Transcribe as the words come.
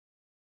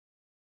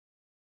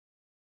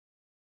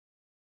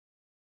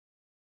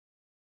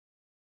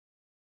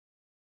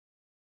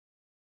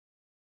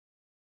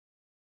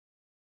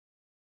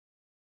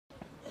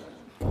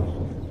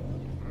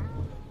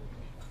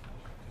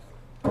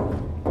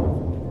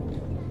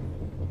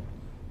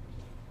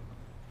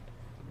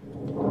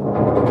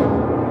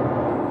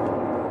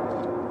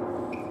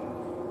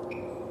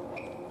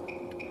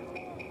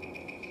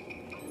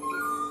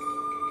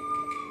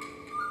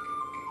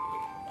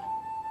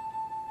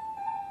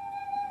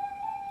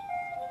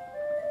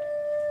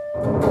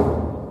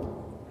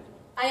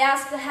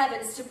ask the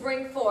heavens to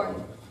bring forth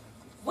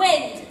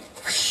wind,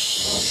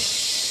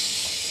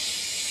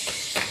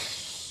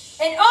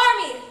 an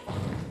army,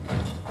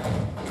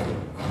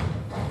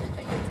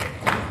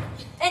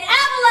 an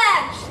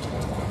avalanche.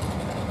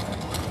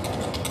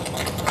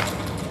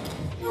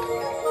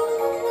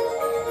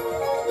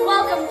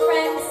 Welcome,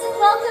 friends.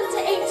 Welcome to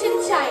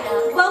ancient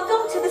China.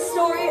 Welcome to the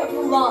story of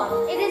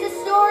Mulan. It is a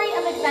story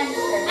of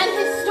adventure And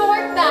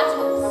historic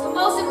battles.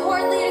 Most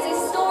importantly, it is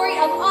a story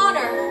of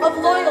honor, Of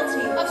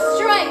loyalty. of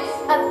strength,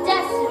 of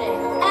destiny.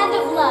 and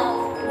of love.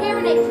 Here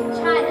in ancient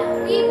China,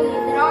 we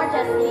believe that our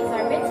destinies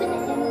are written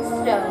in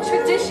stone.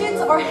 Traditions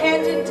are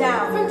handed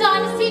down. From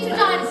dynasty to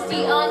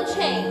dynasty,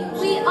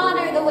 unchanged. We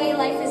honor the way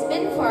life has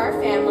been for our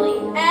family,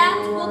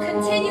 and will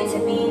continue to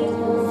be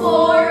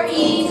for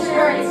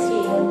eternity.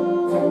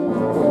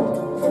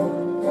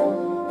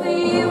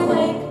 We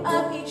wake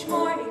up each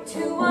morning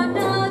to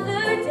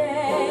another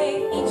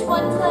day, each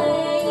one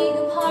playing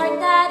a part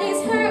that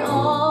is her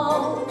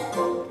own.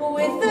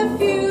 With the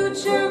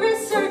future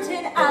as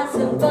certain as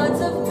the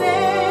buds of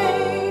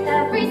May.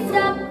 Every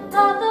step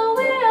of the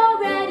way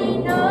already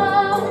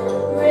know,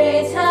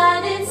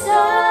 Written in stone.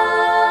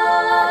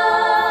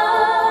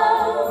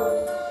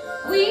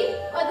 We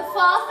are the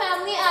Fa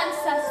family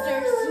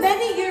ancestors.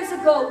 Many years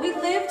ago, we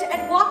lived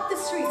and walked the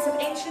streets of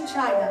ancient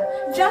China,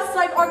 just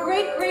like our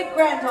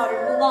great-great-granddaughter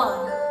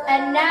Mulan.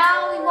 and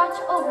now we watch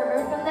over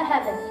her from the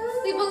heavens.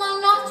 We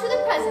belong not to the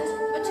present,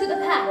 but to the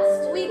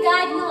past. We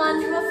guide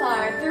Mulan from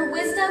afar through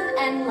wisdom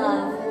and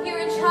love. Here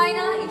in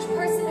China, each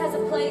person has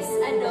a place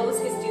and knows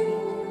his duty.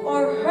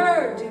 Or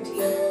her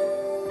duty.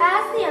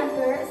 As the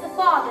emperor is the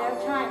father of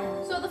China,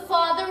 So the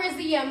father is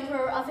the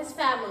emperor of his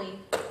family.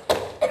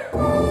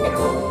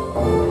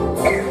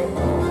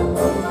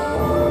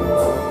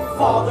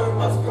 Father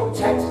must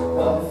protect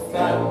the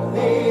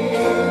family,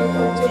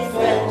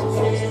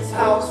 defend his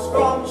house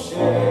from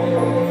shame.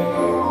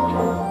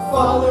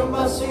 Father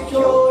must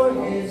secure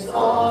his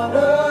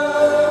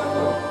honor.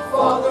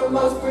 Father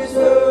must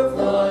preserve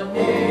the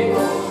name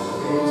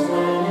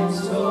written in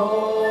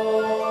stone.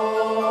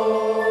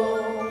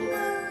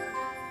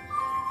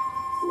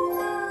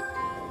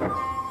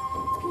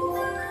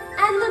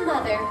 And the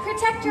mother,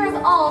 protector of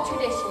all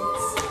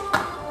traditions.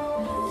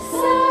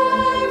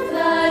 Serve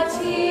the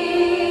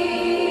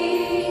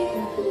tea,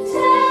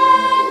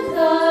 tend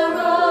the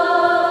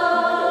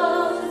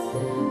rose,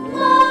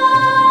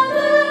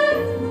 mother,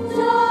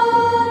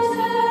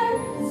 daughter,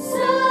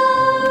 so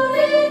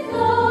it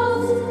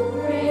goes,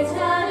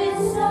 written in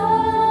stone.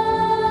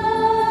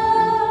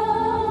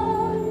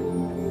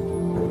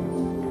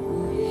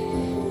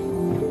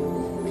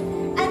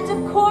 And of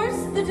course,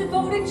 the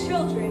devoted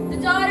children. The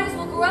daughters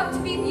will grow up to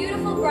be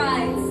beautiful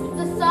brides.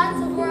 the sons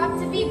will grow up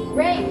to be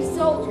brave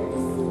soldiers.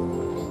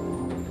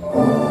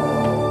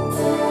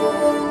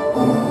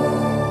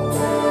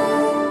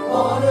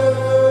 Honor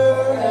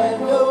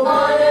and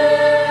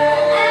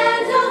obey.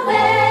 And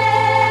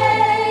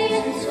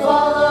obey, Duties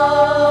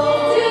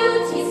follow.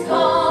 duties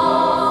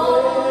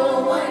call,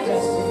 Fulfill my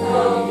destiny.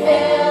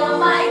 fulfill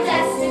my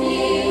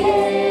destiny.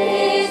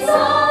 It's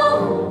all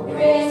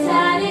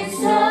written in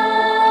stone,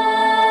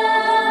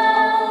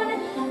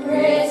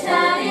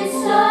 written in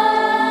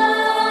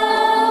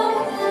stone.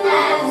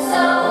 And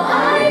so I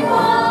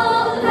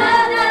follow the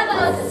path that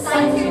was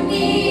assigned to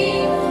me,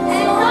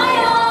 and I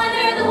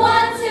honor the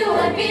ones who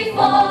went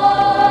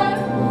before.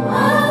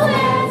 Oh,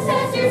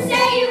 ancestors,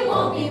 say you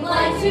won't be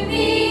blind to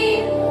me.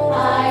 I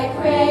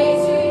pray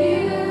to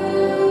you,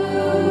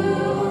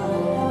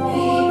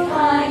 be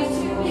kind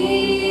to me.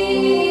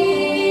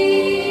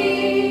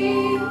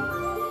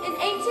 In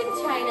ancient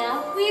China,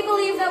 we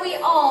believe that we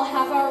all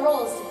have our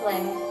roles to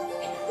play.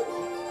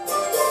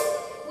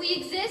 We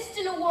exist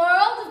in a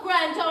world of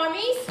grand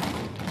armies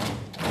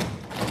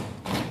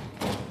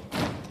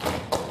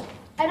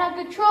And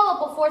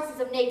uncontrollable forces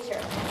of nature.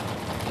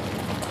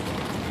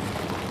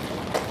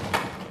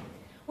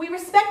 We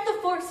respect the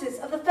forces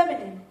of the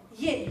feminine,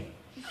 yin.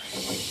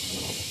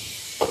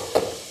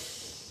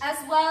 as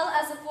well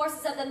as the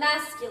forces of the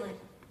masculine,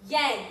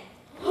 yang.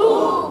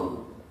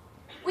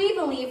 We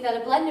believe that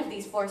a blend of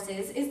these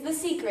forces is the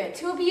secret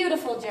to a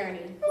beautiful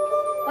journey.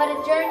 But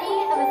a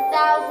journey of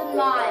 1,000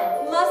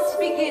 miles. Must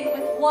begin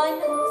with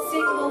one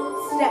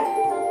single step.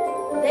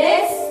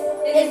 This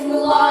is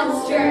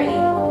Mulan's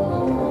journey.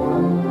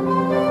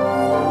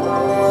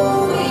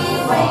 We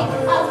wake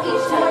up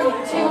each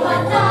morning to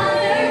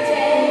another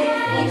day.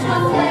 Each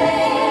one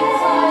plays a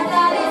part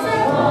that is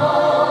our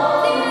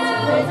own.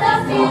 With the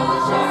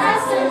future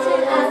as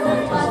certain as the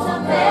buds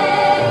of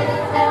May.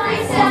 Every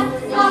step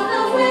of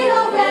the way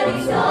already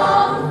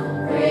known,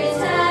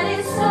 written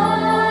in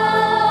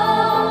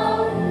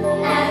stone.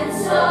 And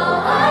so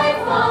I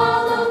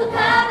follow the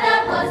path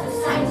that was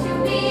assigned to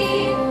me.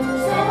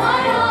 So I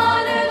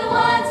honor the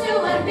ones who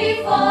went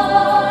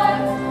before.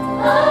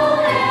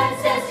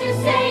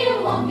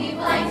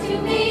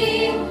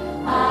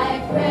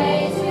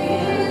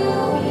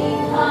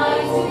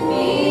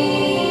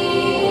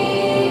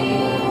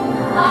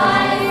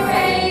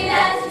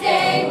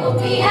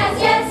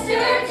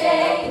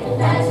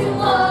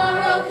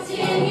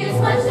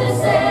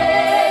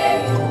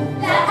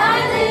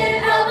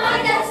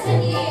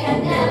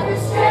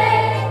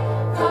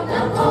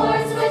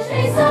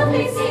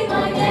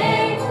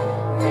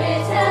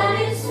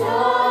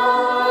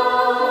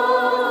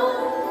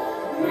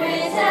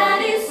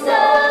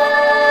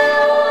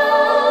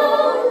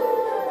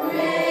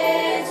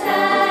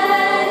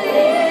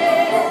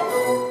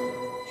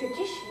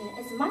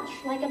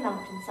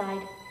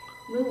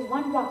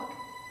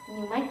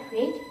 and you might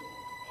create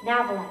an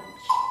avalanche.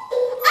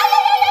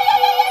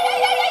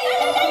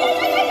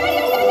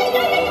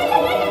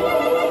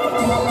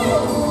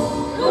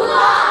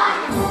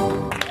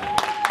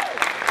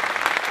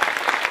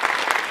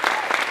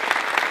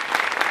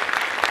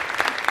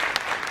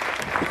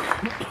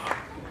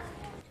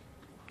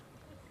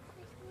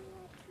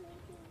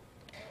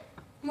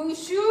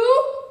 Mushu!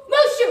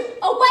 Mushu!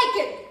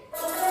 Awaken!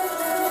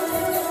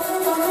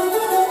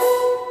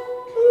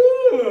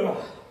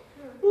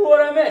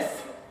 What'd I miss?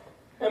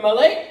 Am I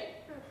late?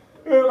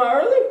 Am I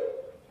early?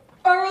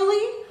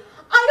 Early?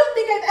 I don't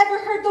think I've ever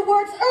heard the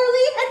words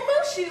early and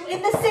Mushu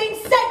in the same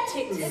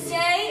sentence.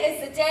 Today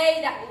is the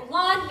day that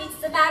Mulan meets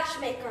the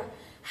matchmaker.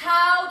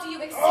 How do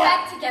you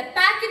expect to get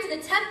back into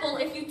the temple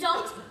if you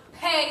don't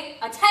pay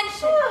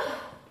attention?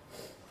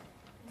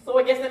 So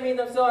I guess that means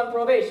I'm still on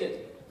probation.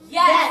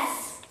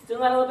 Yes! Still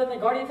not allowed in the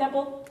Guardian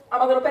Temple? On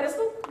a little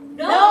pedestal?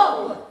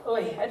 No!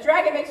 Oy, a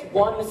dragon makes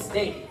one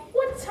mistake.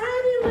 One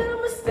tiny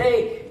little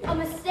mistake. A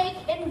mistake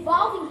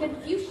involving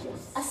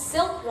Confucius. A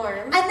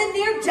silkworm. And the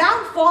near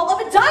downfall of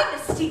a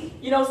dynasty.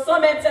 You know,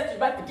 some ancestors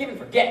might forgive and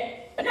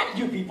forget. But not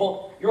you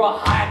people. You're all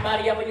high and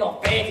mighty up in your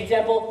fancy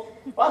temple.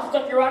 Well,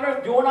 stuff your honor,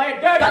 doing all your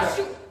dirty work.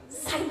 Mushu!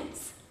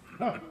 Silence!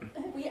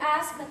 We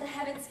ask that the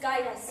heavens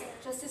guide us,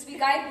 just as we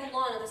guide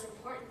Mulan on this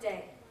important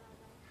day.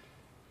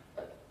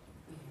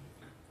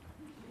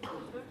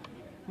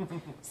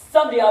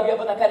 Someday I'll be up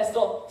on that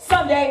pedestal.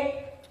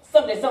 Someday.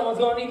 Someday someone's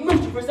going to need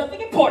Mushu for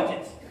something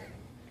important.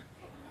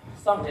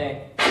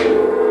 Someday. And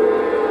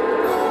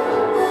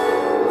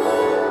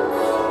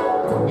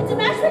the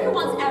matchmaker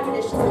wants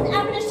admonitions, and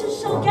admonitions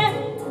shall get.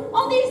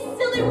 All these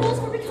silly rules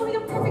for becoming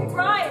a perfect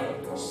bride.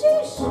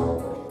 Sheesh.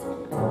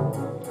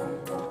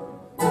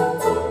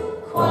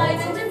 Quiet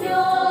and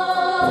demure.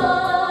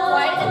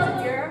 Quiet and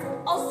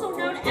demure, also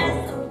known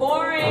as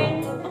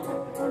boring.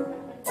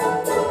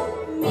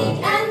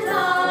 Meek and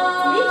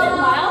mild. Meek and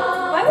mild?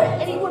 Why would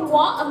anyone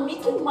want a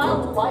meek and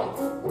mild life?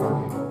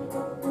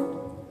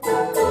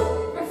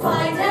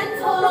 Refined and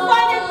cold.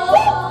 Refined and cold?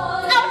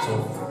 Ouch!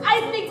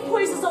 I think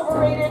poise is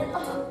overrated.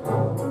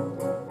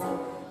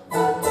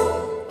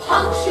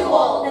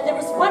 Punctual. And there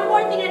was one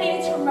more thing I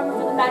needed to remember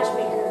for the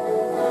matchmaker.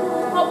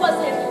 What was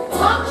it?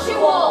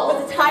 Punctual. Was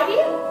it tidy?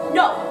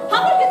 No.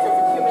 How about a good sense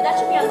of humor? That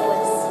should be on the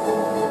list.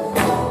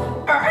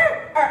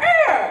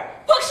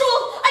 Punctual!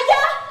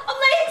 Yeah, I'm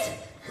late!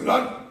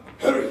 Mulan,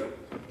 hurry!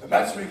 The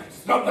matchmaker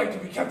does not like to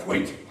be kept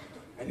waiting,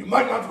 and you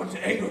might not want to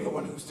anger the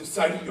one who's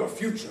deciding your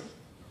future.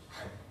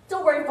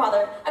 Don't worry,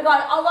 Father. I got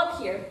it all up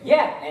here.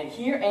 Yeah, and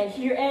here, and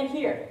here, and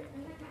here.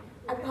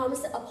 I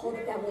promise to uphold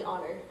family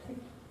honor.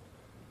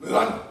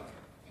 Mulan,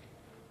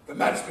 the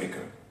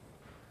matchmaker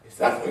is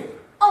that way.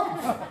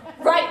 Oh,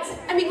 right.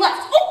 I mean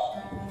left. Oh!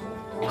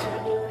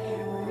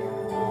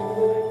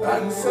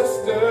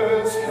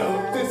 Ancestors,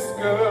 help this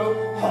girl,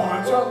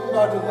 heart a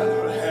muddle and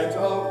her head a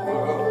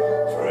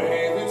whirl.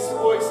 Pray this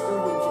voice to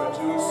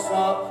introduce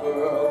our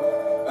pearl,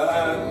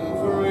 and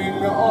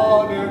bring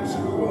honor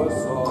to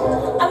us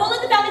all. I won't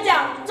let the family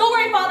down. Don't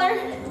worry, Father.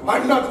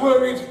 I'm not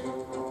worried.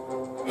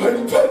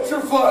 I'm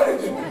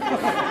petrified.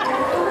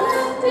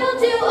 We'll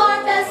do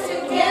our best to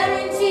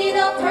guarantee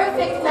the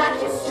perfect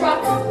match is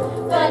struck.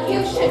 But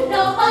you should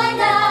know by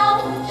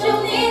now,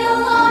 she'll need a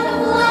lot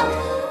of luck.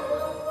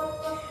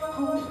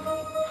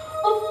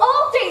 Of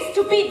all days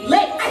to be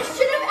late. I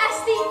should have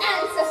asked the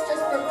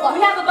ancestors for luck.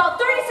 We have about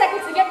 30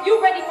 seconds to get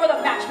you ready for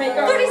the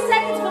matchmaker. 30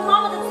 seconds, but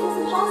Mama, that seems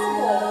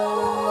impossible.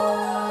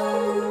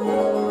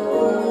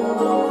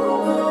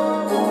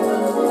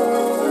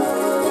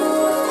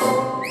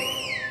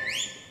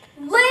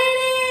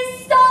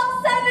 Ladies,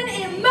 stall 7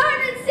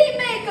 emergency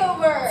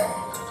makeover.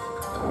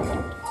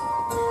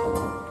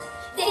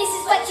 This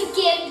is what you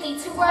give me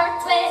to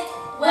work with.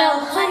 Well,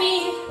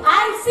 honey,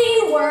 I've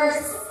seen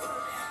worse.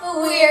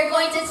 We're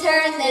going to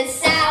turn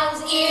this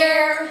sow's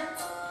ear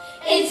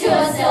into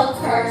a silk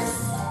purse.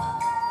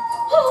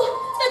 Oh,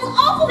 that's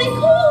awfully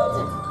cold.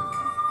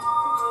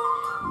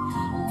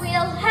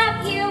 We'll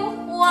have you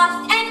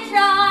washed and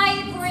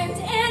dried, primed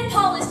and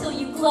polished till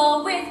you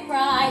glow with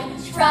pride.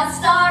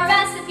 Trust our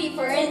recipe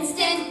for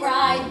instant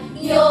bride.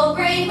 You'll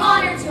bring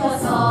honor to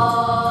us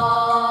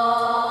all.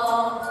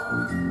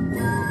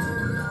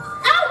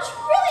 Ouch,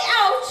 really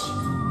ouch.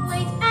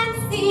 Wait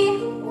and see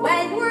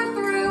when we're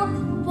through.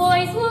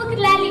 Boys will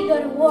gladly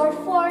go to war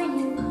for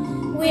you.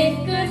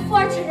 With good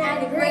fortune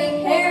and a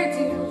great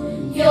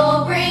hairdo,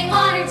 you'll bring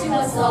honor to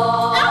us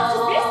all. Ouch,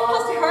 is this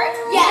supposed to hurt?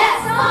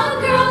 Yes, a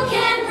girl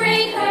can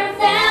bring her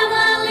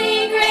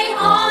family great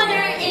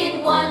honor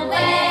in one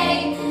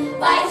way,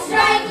 by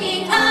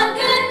striking a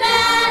good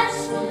match,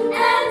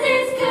 and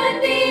this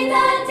could be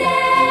the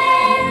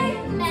day.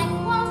 Men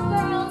want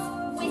girls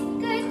with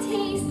good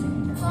taste,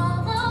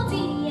 calm,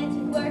 obedient,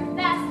 and work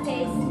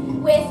fast-paced,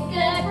 with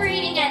good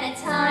breeding and a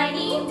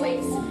tiny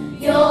waist.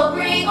 You'll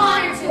bring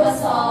honor to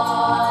us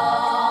all.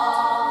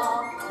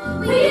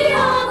 We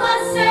all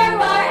must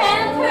serve our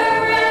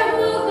emperor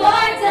who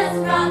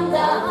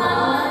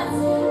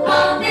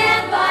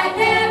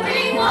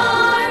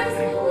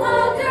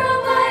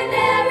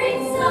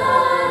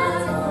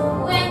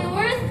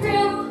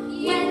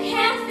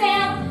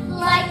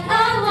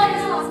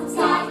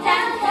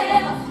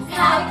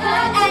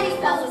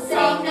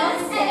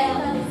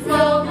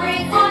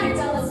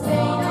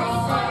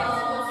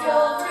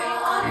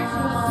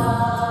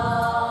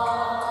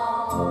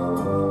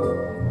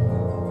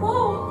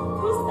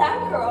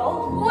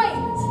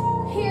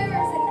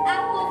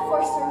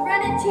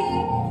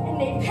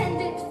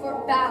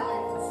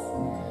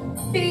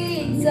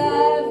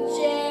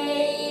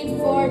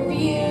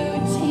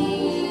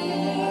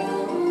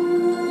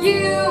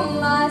You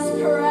must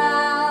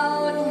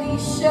proudly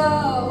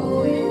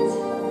show it.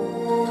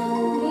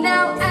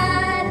 Now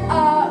add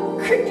a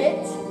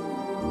cricket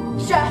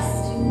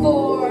just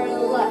for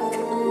luck,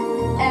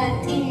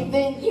 and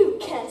even you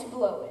can't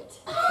blow it.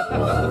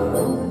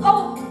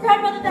 Oh,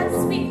 grandmother, that's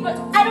sweet, but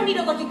I don't need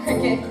a lucky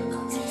cricket.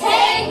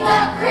 Take the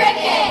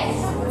cricket!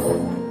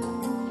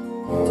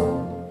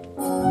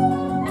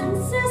 And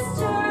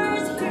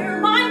sisters, hear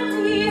my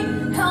plea.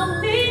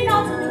 Help me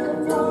not to make a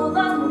fool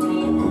of me,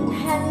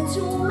 and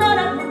to not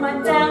uproot my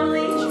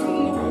family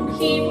tree.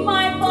 Keep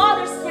my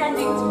father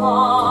standing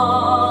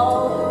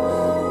tall.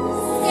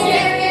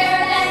 Scarier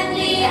than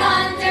the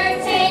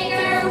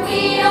Undertaker,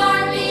 we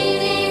are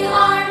meeting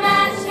our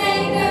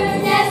matchmaker.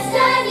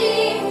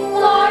 Destiny,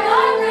 Lord,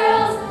 our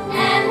girls,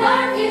 and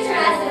our future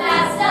as the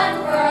past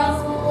unfurls.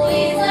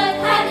 Please look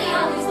kindly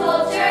on these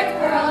cultured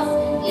pearls,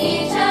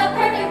 each a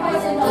perfect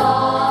poison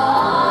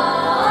doll.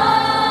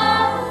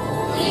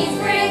 Please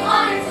bring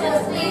honor to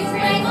us, please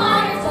bring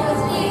honor to us,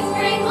 please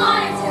bring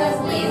honor to us,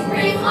 please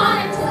bring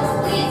honor to us,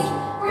 please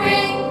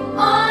bring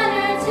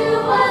honor to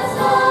us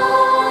all.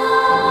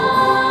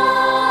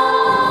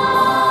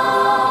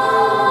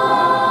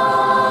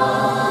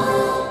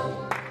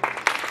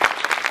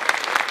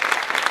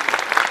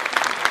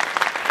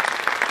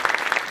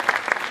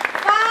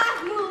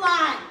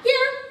 Mulan.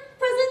 Here,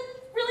 present.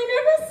 Really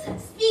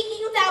nervous?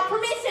 Speaking without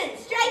permission.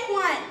 Strike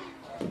one.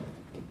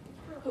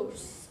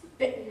 Who's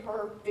spitting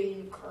her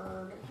bean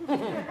curd?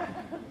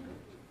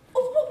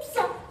 Oh,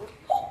 sorry.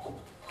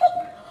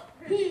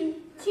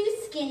 Too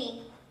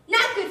skinny.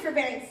 Not good for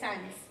bearing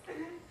sons.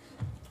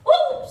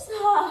 Oops.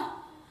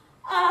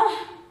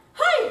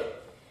 Hi.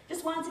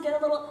 Just wanted to get a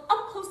little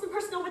up close and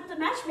personal with the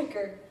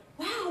matchmaker.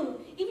 Wow,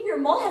 even your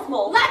mole has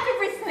moles. Lack of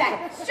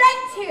respect.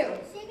 Strike two.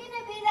 Is she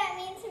gonna be that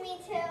mean to me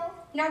too?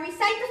 Now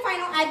recite the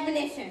final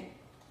admonition.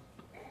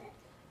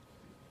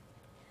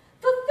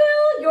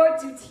 Fulfill your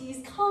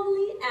duties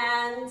calmly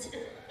and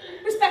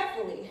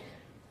respectfully.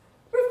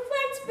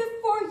 Reflect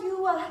before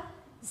you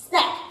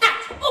snap.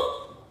 Act.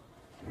 Oh!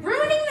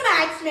 Ruining the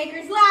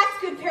matchmaker's last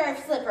good pair of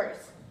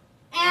slippers.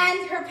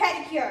 And her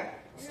pedicure.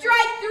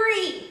 Strike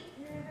three.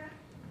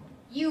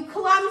 You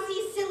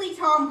clumsy, silly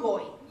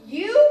tomboy.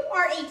 You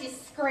are a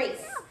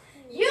disgrace.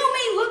 You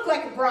may look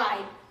like a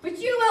bride, but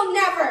you will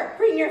never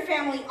bring your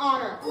family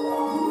honor.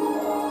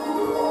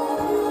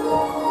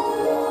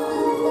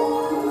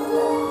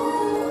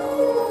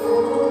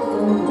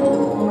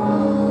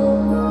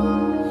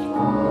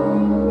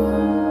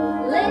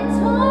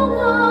 Little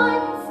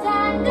one,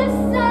 stand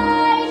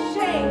aside.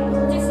 Shame.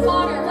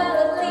 Dishonor, but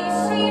at least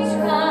she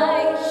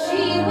tried.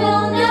 She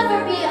will never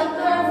be a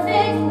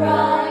perfect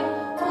bride,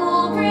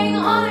 who'll bring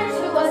honor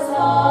to us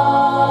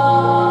all.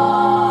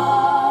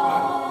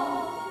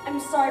 I'm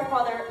sorry,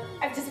 Father.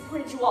 I've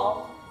disappointed you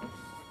all.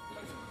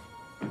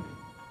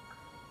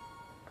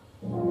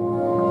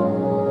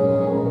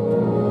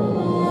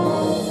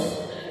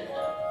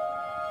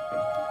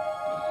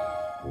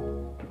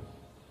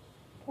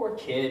 Poor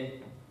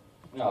kid.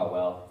 Oh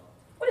well.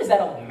 What does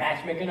that old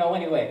matchmaker know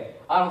anyway?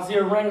 I don't see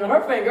her ring on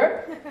her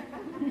finger.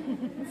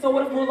 So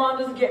what if Mulan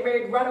doesn't get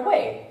married right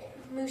away?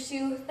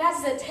 Mushu,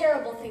 that's a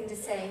terrible thing to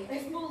say.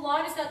 If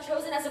Mulan is not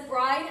chosen as a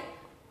bride,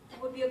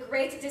 that would be a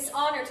great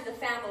dishonor to the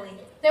family.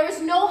 There is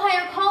no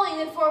higher calling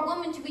than for a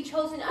woman to be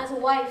chosen as a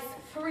wife.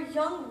 For a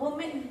young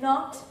woman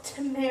not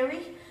to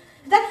marry?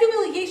 That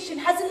humiliation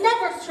has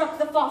never struck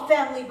the Fa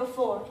family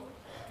before.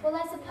 Well,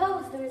 I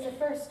suppose there is a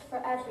first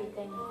for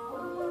everything.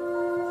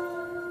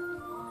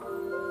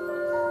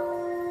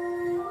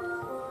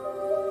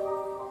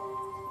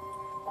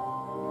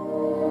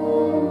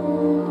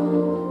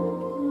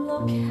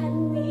 Look at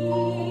me.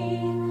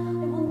 I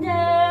will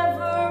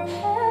never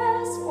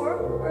pass for a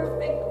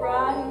perfect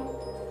bride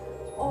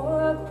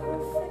or a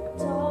perfect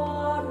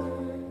daughter.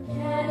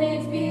 Can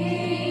it be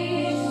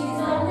she's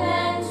not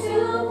meant to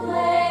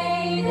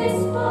play this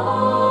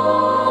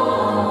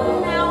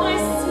part? Now I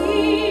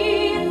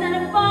see that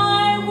if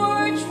I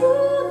were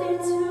truly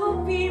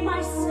to be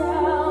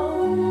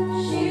myself,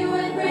 She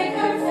would break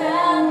her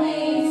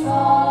family's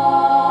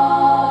heart.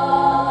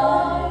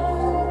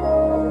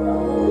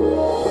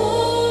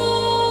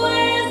 who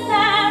is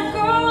that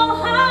girl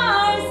I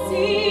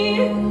see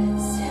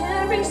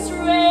staring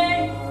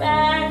straight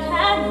back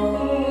at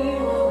me?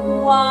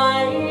 Why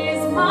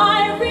is my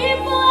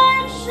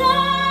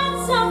reflection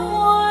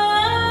someone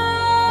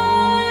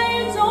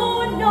I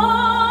don't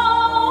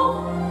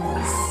know?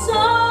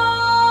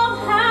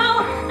 Somehow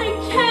I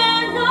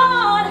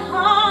cannot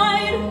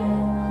hide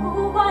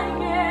who I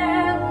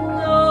am,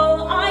 though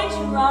I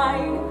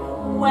tried.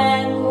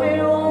 When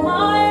will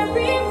my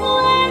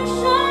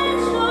reflection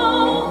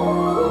show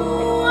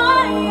who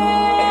I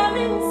am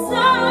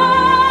inside?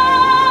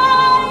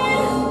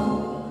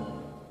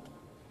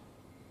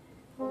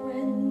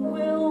 When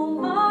will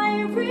my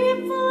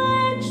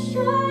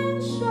reflection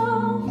show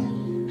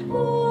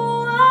who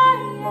I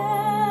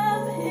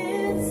am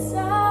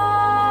inside?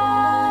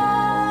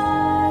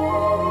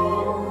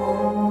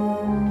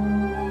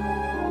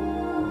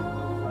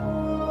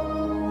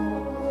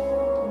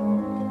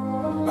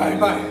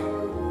 My.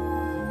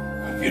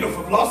 What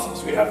beautiful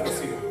blossoms we have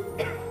this year.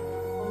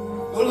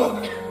 Oh,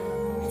 look.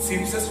 It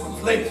seems this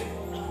one's late.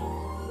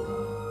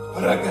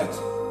 But I bet,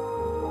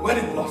 when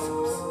it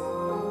blossoms,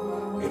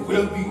 it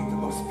will be the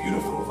most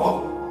beautiful of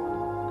all.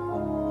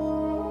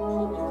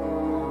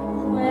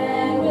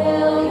 When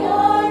will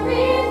your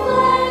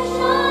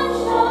reflection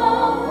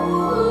show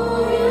who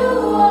you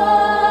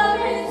are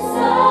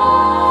inside?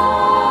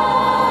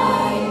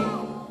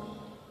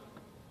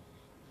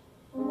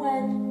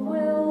 When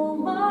will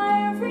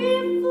my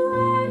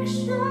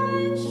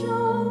reflection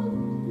show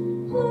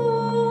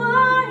who I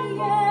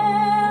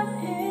am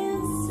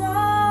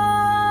inside?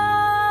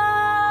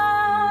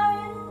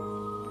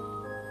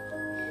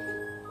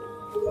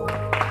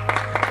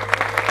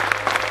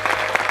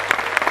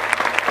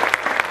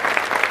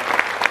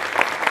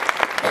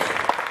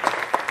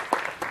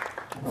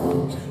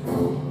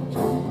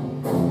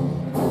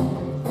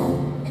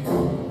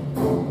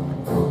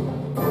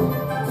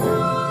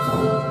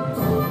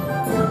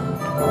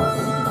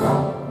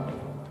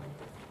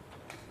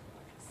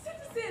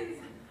 Citizens,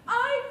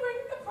 I bring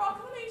the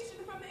proclamation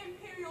from the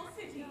imperial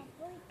city.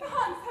 The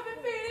Huns have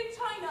invaded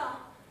China.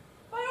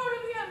 By order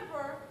of the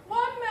emperor,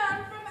 one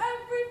man from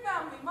every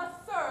family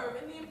must serve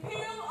in the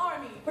imperial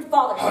army. But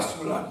father, Hush,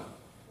 Mulan.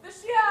 The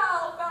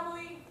Xiao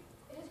family,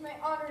 It is my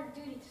honor and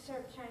duty to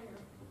serve China.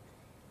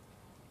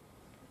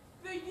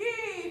 the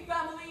Yi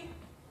family,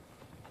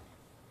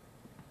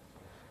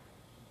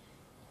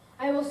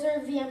 I will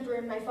serve the emperor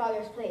in my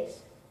father's place.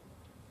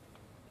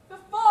 the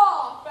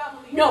Fa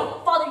family.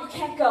 no, father, you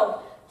can't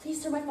go.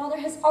 Please, sir, my father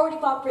has already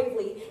fought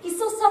bravely. He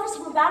still suffers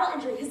from a battle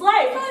injury. His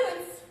life.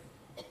 Silence!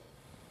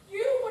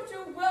 You would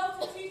do well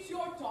to teach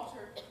your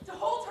daughter to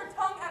hold her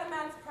tongue at a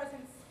man's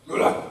presence.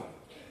 Mulan,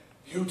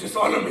 you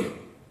dishonor me.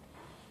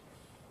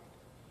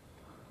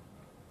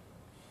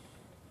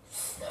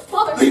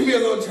 Father, Leave me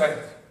alone, child.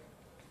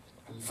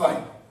 I'm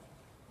fine.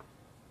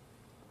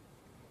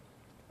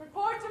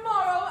 Report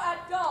tomorrow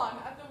at dawn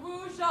at the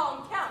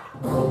Wuzhong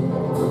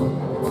camp.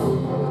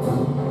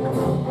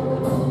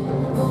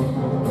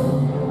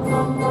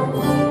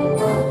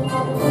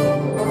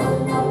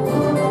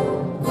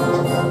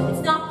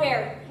 it's not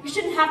fair. You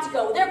shouldn't have to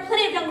go. There are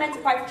plenty of young men to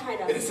fight for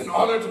China. It is an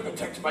honor to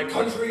protect my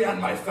country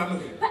and my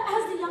family. But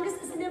as the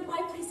youngest, isn't it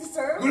my place to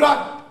serve?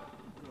 Mulan!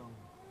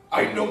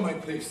 I know my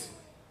place.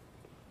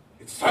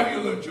 It's time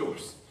you learned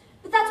yours.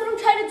 But that's what I'm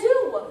trying to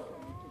do.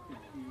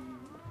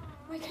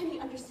 Why can't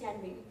you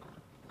understand me?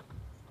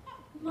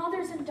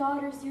 Mothers and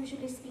daughters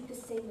usually speak the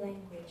same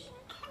language.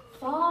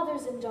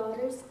 Fathers and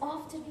daughters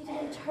often need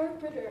an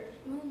interpreter.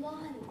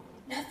 Mulan,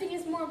 nothing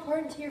is more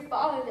important to your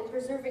father than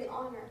preserving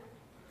honor.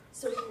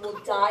 So he will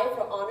die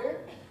for honor?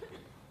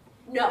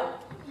 No.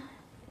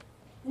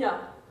 No.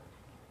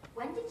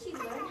 When did she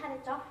learn how to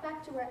talk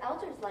back to her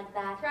elders like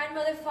that?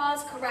 Grandmother Fa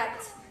is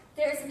correct.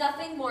 There is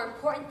nothing more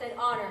important than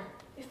honor.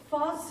 If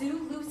Fa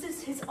Zhu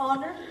loses his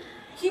honor,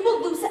 he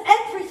will lose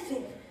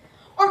everything.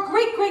 Our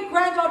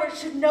great-great-granddaughter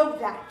should know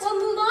that. Well,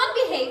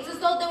 Mulan behaves as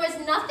though there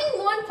is nothing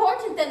more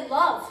important than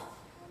love.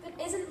 But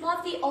isn't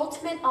love the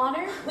ultimate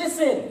honor?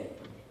 Listen,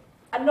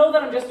 I know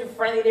that I'm just your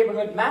friendly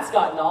neighborhood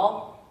mascot and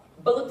all,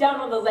 but look down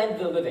on the land of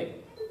the living.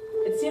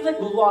 It seems like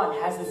Mulan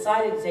has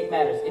decided to take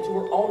matters into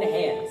her own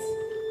hands.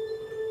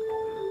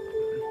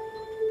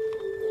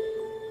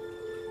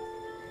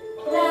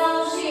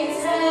 Now she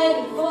is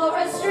heading for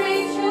a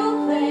strange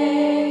new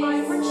place.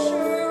 I'm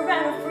unsure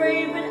and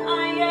afraid, but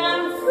I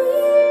am free.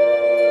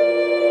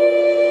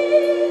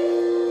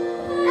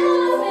 And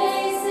the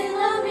face in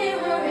the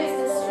mirror is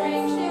a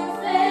strange new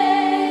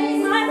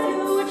face. My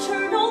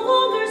future no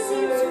longer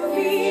seems to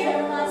be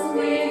Future must be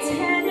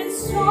written in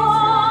stone.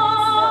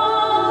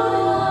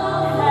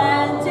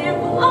 And if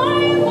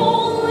I'm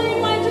only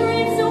my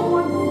dreams, so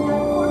one more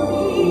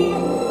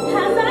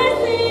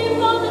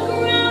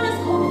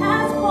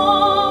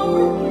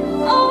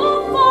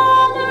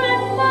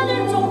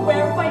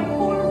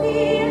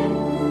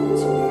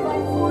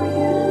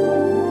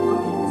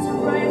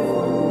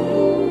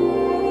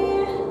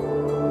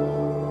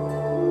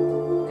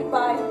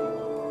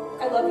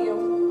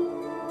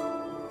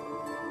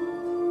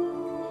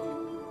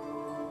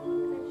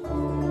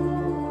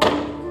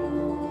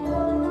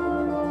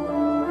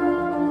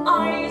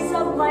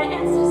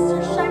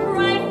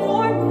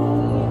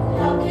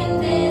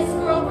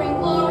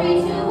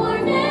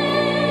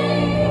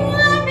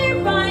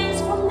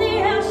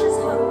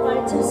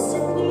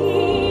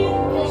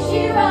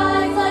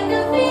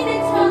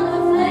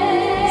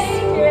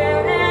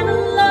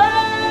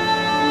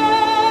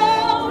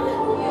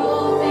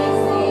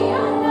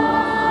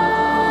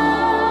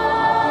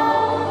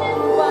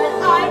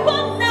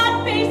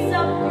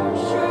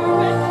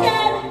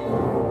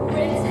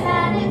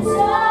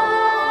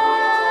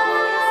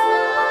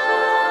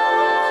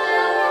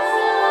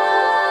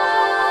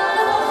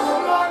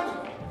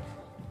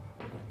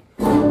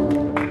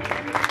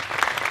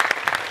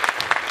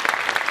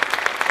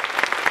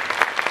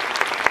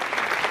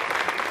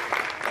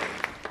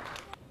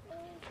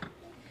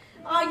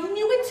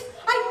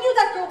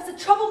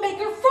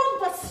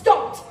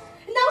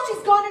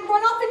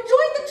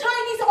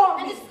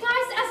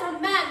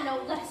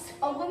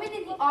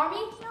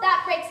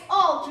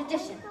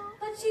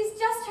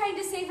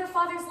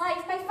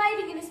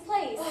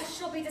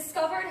shall be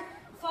discovered,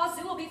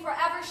 Fazu will be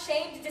forever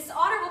shamed,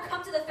 dishonor will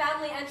come to the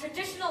family, and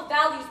traditional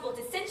values will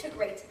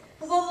disintegrate.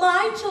 Well,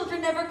 my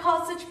children never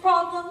caused such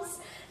problems.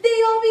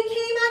 They all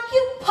became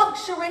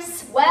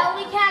acupuncturists. Well,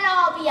 we can't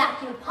all be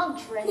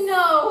acupuncturists.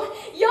 No,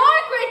 your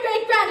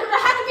great-great-granddaughter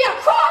had to be a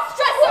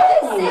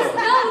cross-dresser! This is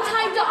no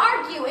time to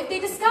argue. If they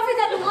discover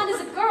that Mulan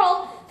is a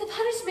girl, the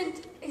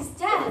punishment is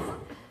death.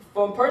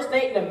 For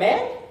impersonating a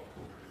man?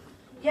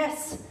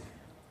 Yes,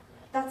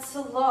 that's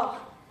the law.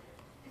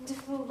 And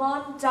if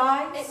Mulan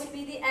dies... It would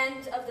be the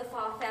end of the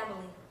Fa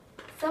family.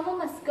 Someone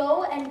must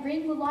go and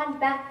bring Mulan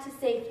back to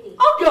safety.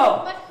 I'll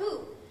go! But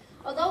who?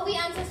 Although we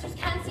ancestors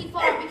can't see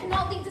far, we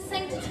cannot leave the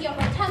sanctity of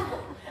our temple.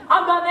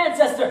 I'm not an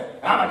ancestor.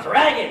 I'm a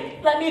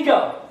dragon. Let me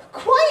go.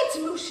 Quiet,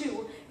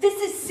 Mushu!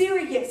 This is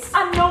serious.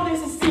 I know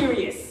this is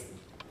serious.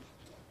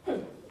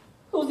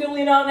 Who's the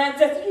only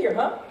non-ancestor here,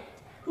 huh?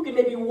 Who can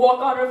maybe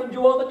walk on earth and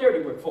do all the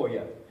dirty work for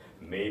you?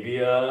 Maybe,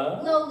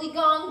 Lowly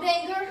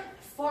gongbanger?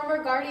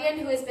 Former guardian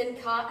who has been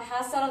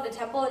cast out of the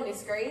temple in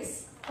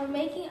disgrace. For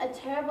making a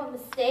terrible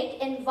mistake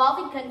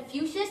involving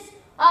Confucius,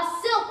 a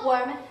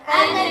silkworm,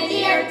 And the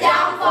near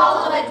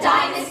downfall of a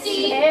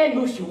dynasty. And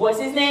Mushu, what's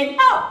his name?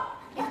 Oh!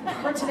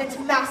 Impertinent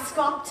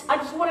mascot. I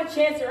just want a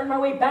chance to earn my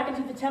way back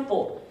into the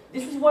temple.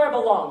 This is where I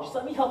belong. Just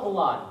let me help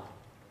Mulan.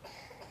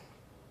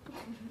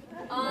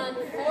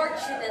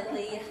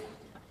 Unfortunately,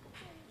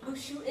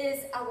 Mushu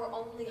is our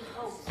only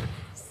hope.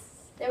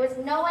 There was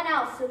no one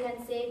else who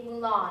can save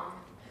Mulan.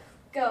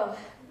 Go.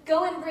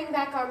 Go and bring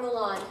back our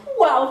Mulan.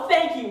 Wow,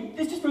 thank you.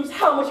 This just proves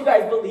how much you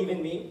guys believe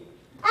in me.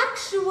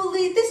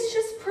 Actually, this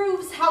just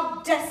proves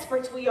how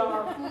desperate we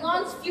are.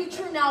 Mulan's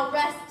future now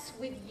rests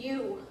with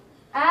you,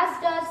 as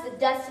does the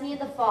destiny of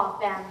the Fa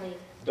family.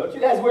 Don't you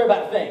guys worry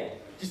about a thing.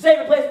 Just save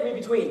a place for me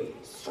between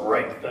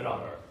strength and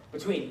honor,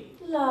 between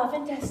love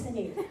and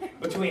destiny,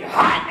 between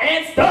hot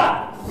and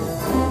stuff.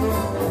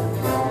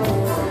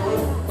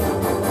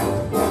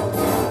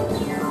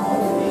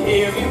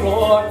 Hear me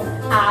roar,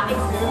 I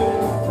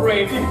exude,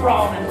 bravely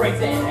brawn and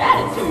brains and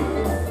attitude.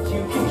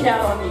 You can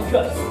count on me,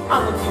 cause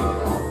I'm the dude.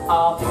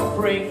 I'll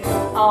bring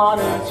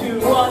honor to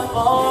us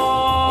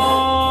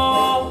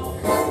all.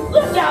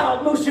 Look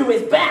out, Mushu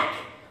is back!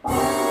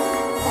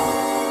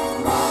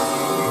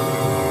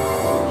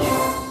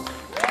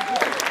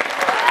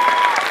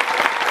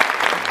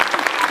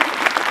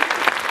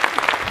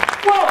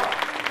 Whoa!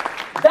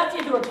 That's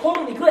either a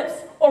total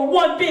eclipse or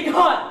one big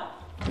hunt!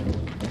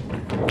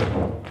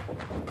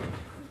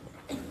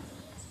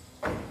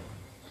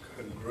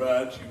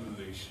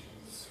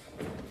 Congratulations.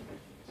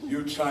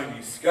 You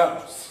Chinese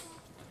scouts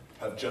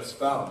have just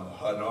found the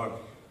Han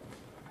army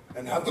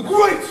and have the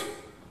great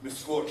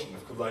misfortune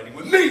of colliding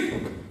with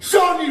me,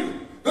 Shan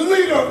Yu, the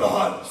leader of the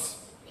Huns.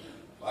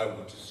 I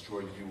will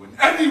destroy you and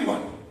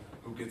anyone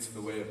who gets in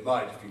the way of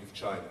my defeat of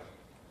China.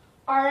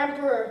 Our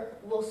emperor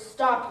will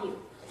stop you.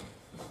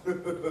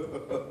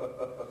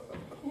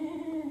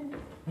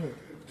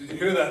 Did you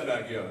hear that,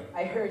 Magyar?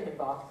 I heard him,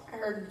 boss. I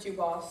heard him too,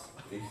 boss.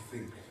 They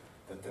think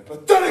that the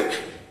pathetic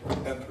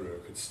emperor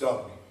could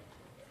stop me.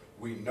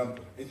 We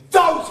number in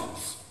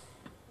thousands.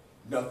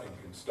 Nothing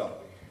can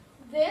stop me.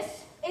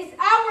 This is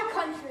our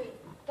country.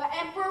 The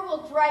emperor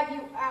will drive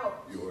you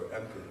out. Your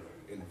emperor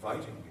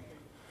invited me.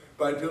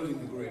 By building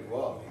the Great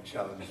Wall, he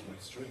challenged my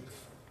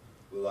strength.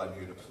 Well, I'm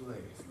here to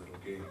play his little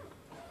game.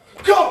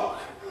 Go!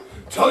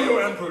 Tell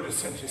your emperor to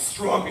send his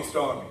strongest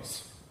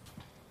armies.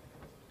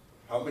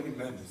 How many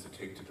men does it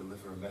take to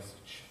deliver a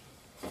message?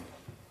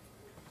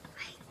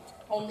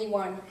 Only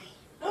one.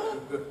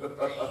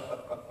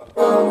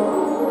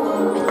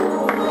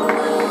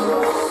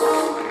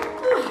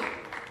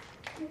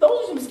 Those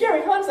are some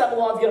scary Huns that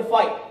Mulan's gonna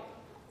fight.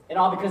 And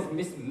all because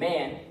Miss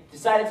Man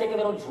decided to take a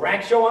little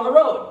drag show on the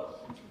road.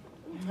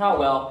 Oh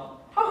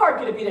well, how hard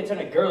could it be to turn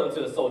a girl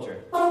into a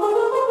soldier?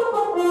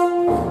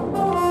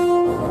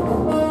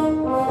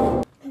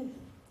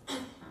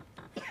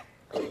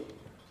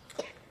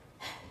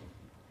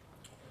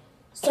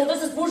 So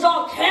this is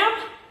Wujiang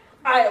camp?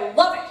 I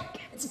love it.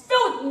 It's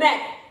filled with men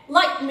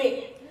like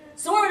me.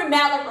 So where would a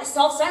man like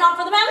myself sign on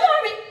for the manly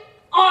army?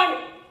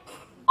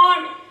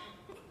 Army!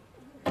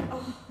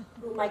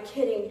 Who am I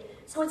kidding?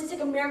 It's going to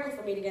take a miracle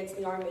for me to get into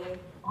the army.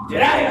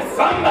 Did I hear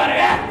somebody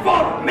ask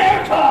for a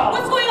miracle?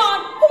 What's going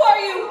on? Who are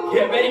you?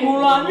 Get ready,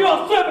 Mulan,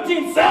 your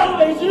serpentine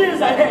salvation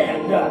is at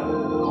hand.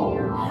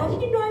 How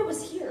did you know I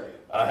was here?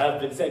 I have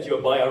been sent here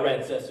by our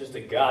ancestors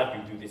to guide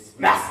you through this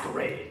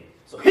masquerade.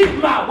 So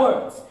heed my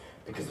words.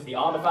 Because if the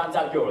army finds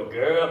out you're a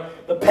girl,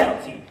 the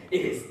penalty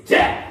is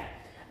death.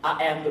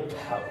 I am the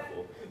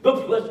powerful, the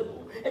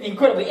pleasurable, and the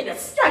incredibly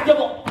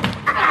indestructible.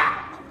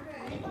 Ah!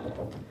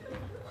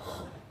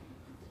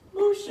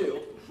 Mushu.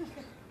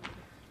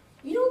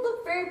 You don't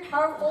look very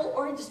powerful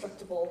or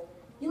indestructible.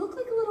 You look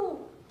like a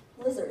little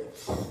lizard.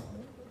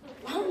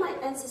 Why did my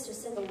ancestors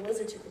send a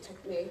lizard to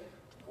protect me?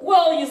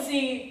 Well, you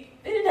see,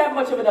 they didn't have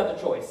much of another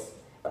choice.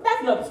 But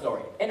that's another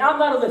story. And I'm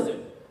not a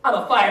lizard. I'm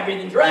a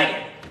fire-breathing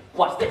dragon.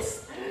 Watch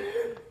this.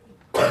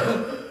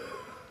 Oh,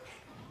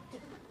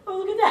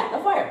 look at that, a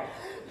fire.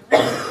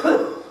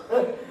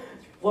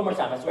 One more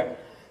time, I swear.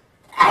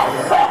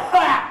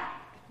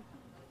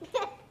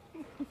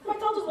 My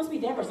tonsils must be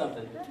damp or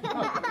something.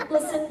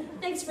 Listen,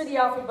 thanks for the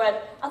offer,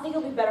 but I think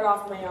I'll be better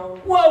off on my own.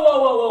 Whoa,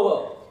 whoa, whoa, whoa,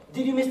 whoa.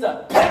 Did you miss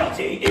the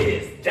penalty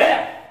is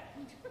death?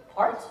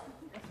 Part?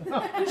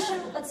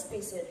 Let's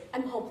face it,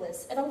 I'm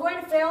hopeless. If I'm going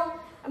to fail,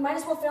 I might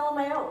as well fail on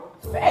my own.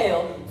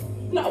 Fail?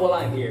 Not while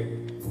I'm here.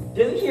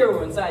 There's a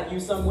hero inside you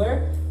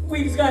somewhere.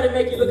 We just gotta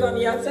make you look on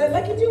the outside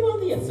like you do on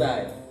the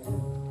inside.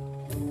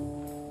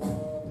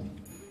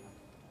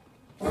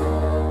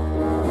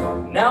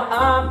 Now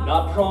I'm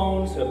not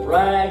prone to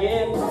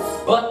bragging,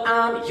 but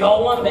I'm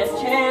your one best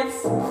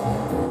chance.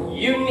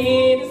 You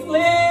need this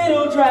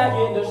little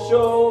dragon to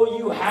show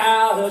you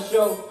how to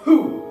show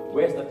who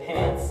wears the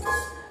pants.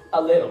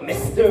 A little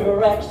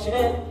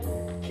misdirection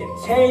can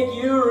take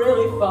you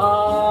really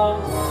far.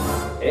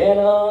 And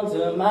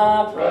under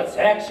my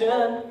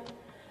protection,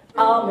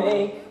 I'll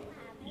make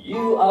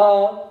you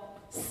a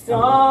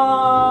star.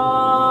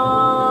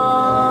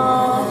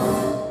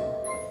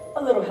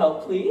 A little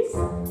help, please.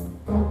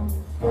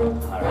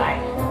 All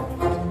right.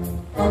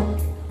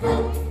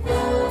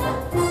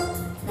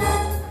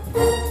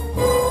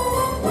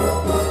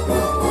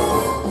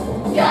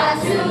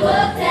 Got to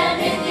look them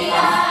in the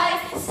eye,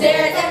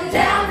 stare them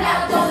down,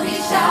 now don't be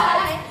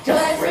shy.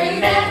 Just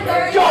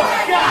remember you're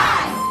a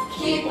guy.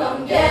 Keep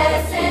them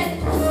guessing.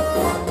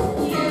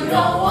 You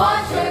don't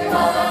want your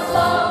color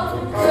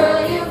blown.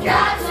 Girl, you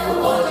got to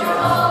hold your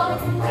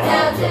own.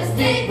 Now just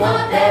keep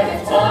on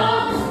their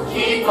tone.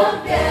 Keep them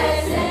guessing.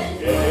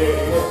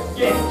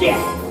 Yeah.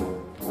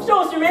 Show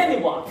us your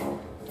manly walk.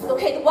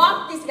 Okay, the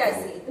walk, these guys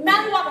see. The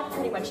manly walk, I'm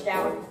pretty much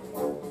down.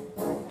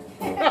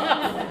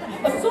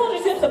 A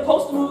soldier's hip's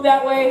supposed to move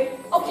that way.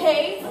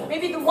 Okay,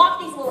 maybe the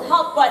walk needs a little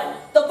help,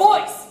 but the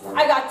voice,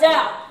 I got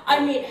down. I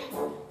mean,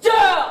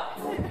 down!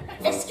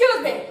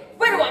 Excuse me,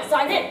 where do I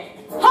sign in?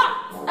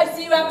 Ha! I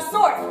see you have a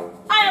sword.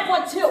 I have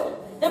one too.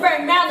 They're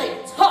very manly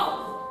and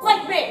tough,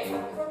 like me.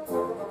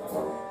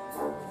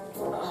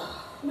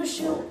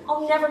 Mushu,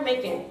 I'll never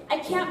make it. I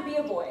can't be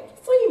a boy.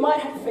 So you might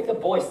have to fake the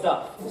boy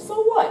stuff.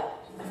 So what?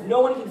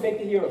 No one can fake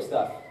the hero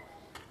stuff.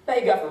 That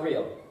you got for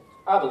real.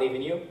 I believe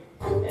in you.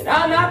 And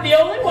I'm not the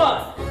only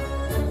one.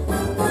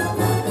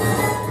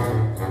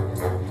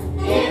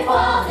 If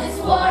all this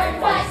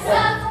war-fight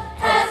stuff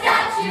has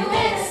got you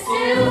in a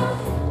stew,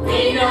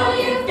 we know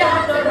you've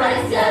got the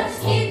right stuff.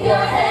 Just keep your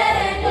head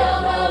and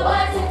you'll know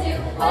what to do.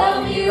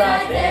 I'll be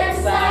right there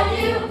beside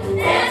you,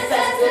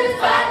 ancestors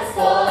by the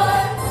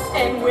score.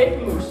 And with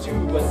Mushu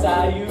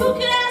beside you. Who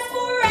can ask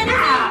for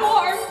anything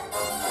more?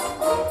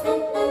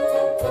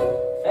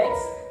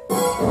 Thanks.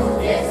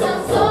 If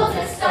some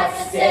soldier starts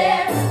to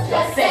stare,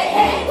 just say,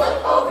 hey,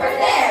 look over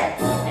there.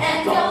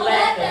 And don't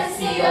let them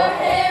see your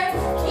hair.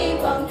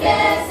 Keep them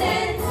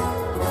guessing.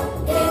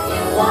 If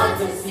you want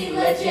to see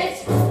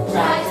legit,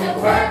 try to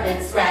burp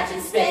and scratch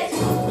and spit.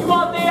 You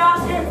want the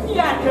Oscar? You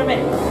gotta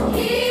commit.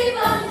 Keep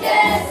them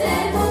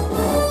guessing.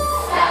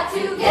 How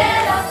to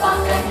get up on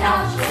the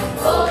couch.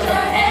 Hold your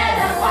head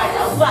and fight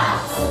a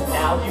flash.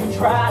 Now you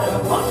try to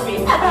punch me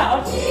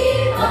out.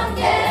 Keep them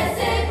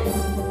guessing.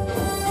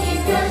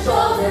 Keep your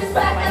shoulders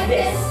back like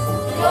this.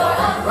 You're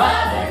a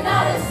brother,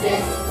 not a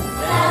sis.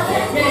 Now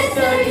then,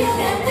 mister, you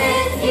can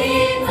miss.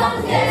 Keep them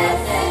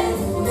guessing.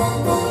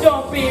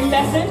 Don't be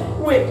messing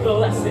with the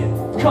lesson.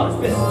 Cause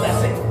this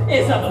lesson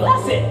is a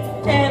blessing.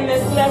 And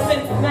this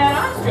lesson that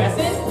I'm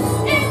stressing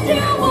is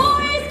you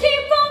boys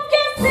keep on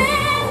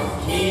guessing.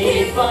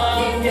 Keep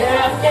on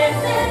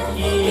guessing.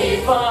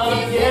 Keep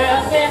on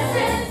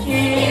guessing.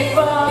 Keep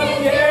on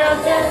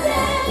guessing.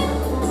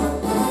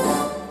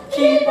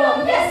 Keep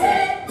on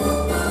guessing.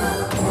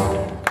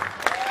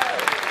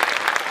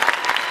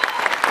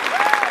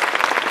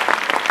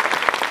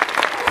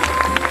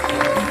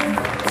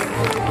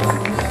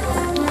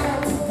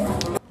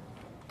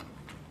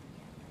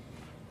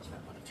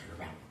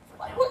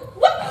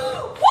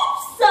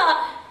 Whoops!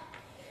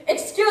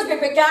 Excuse me,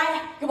 big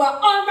guy. You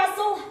want to arm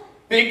wrestle?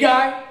 Big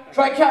guy,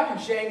 try Captain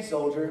Shang,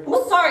 soldier.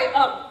 Well, sorry,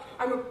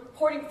 I'm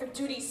reporting for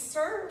duty,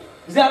 sir.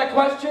 Is that a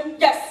question?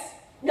 Yes.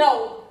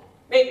 No.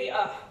 Maybe,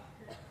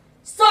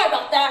 sorry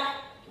about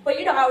that. But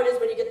you know how it is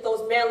when you get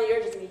those manly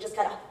urges and you just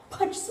gotta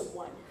punch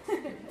someone.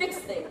 Fix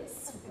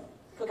things.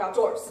 Cook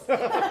outdoors.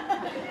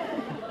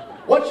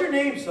 What's your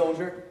name,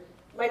 soldier?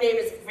 My name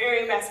is a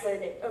very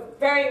masculine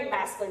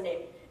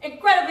name.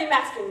 Incredibly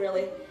masculine,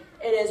 really.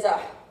 It is,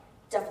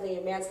 definitely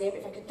a man's name.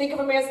 If I could think of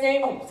a man's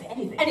name. Oh, say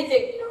anything.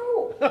 Anything.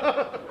 No.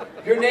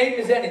 Your name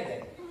is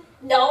anything.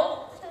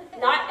 No.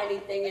 Not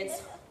anything.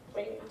 It's,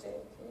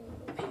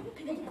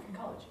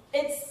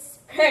 it's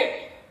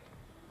Ping.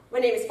 My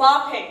name is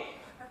Bob Ping.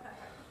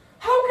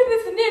 How could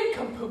this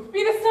nincompoop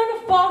be the son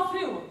of Fa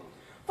Zhu?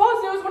 Fa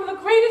Zhu is one of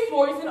the greatest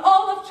warriors in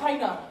all of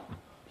China.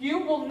 You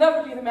will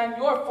never be the man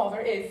your father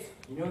is.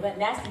 You know, that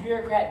nasty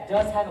bureaucrat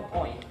does have a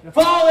point.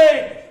 Fall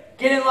in!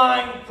 Get in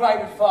line,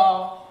 Private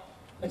Fall.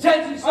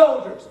 Attention,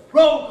 soldiers.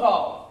 Roll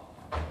call.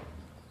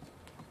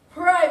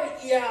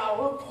 Private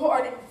Yao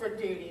reporting for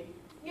duty.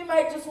 You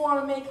might just want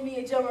to make me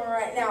a gentleman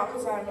right now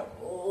because I'm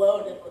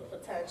loaded with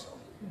potential.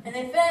 And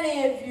if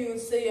any of you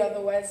say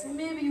otherwise,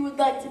 maybe you would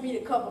like to meet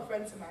a couple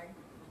friends of mine.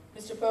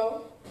 Mr.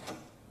 Poe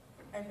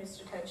and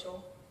Mr.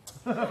 Tenchel.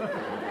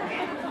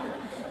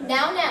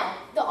 Now,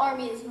 the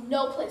army is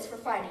no place for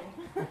fighting.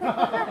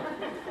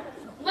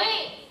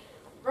 Wait!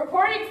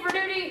 Reporting for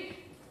duty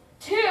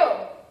 2.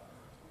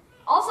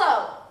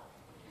 Also,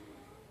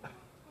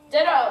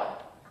 ditto.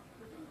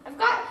 I've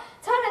got a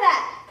ton of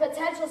that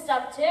potential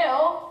stuff too.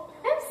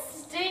 I'm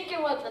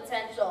stinking with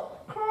potential,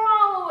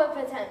 crawling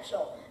with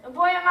potential. And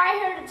boy, am I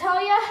here to tell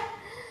you,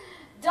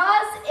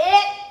 does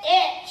it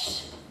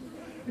itch?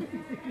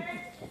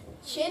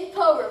 Chin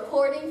Po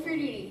reporting for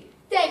duty.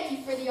 Thank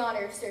you for the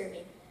honor of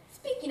serving.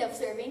 Speaking of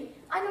serving,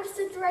 I noticed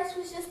that the rice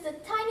was just the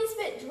tiniest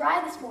bit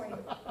dry this morning.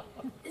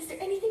 Is there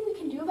anything we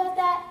can do about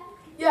that?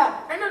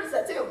 Yeah, I noticed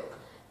that too.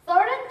 Throw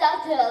the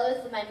duck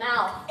in my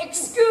mouth.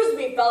 Excuse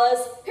me,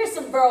 fellas. Here's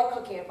some barrel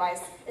cooking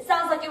advice. It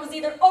sounds like it was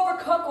either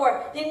overcooked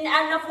or didn't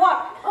add enough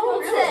water. Oh,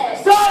 really?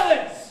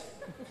 Silence!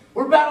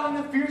 We're battling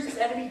the fiercest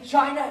enemy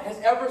China has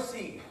ever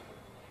seen.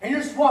 And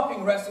you're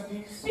swapping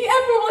recipes. The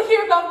Emperor will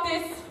hear about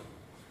this.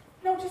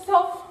 Note to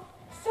self,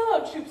 sell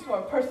out troops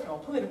for personal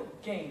political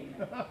gain.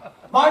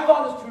 My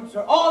father's troops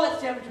are all that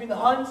stand between the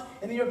Huns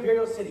and the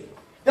Imperial City.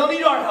 They'll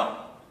need our help.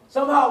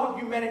 Somehow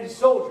whip you men into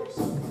soldiers.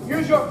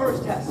 Here's your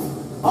first test.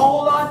 I'll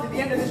hold on to the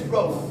end of this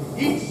rope.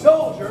 Each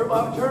soldier will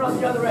have a turn on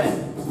the other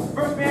end.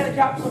 First man to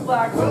capture the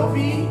flag will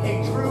be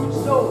a true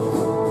soldier.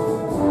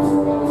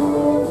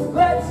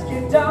 Let's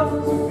get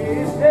down to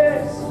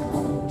business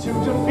to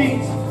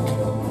defeat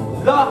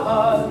the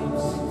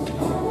Huns.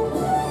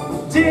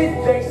 Did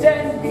they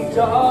send me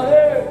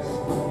daughters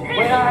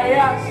when I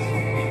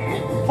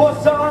asked for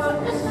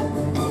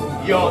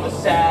sons? You're the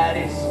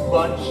saddest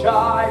bunch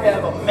I've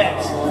ever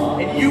met,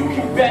 and you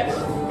can bet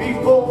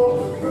before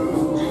we're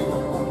through,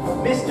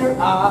 Mr.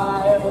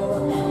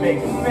 I'll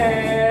make a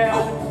man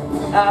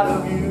out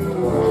of you.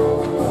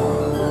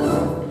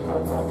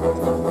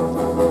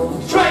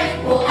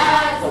 Tranquil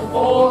as a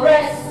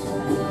forest,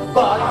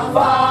 but on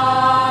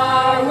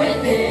fire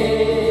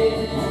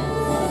within.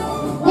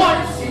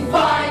 Once you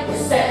find the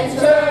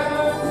center,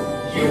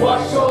 you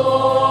are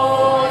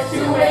sure to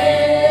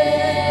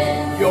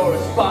win. You're a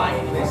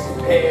spineless,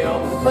 pale,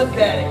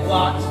 pathetic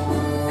lot,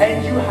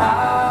 and you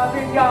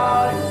haven't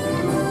got it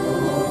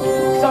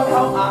through.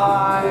 Somehow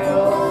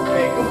I'll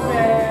make a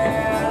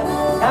man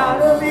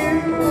out of you.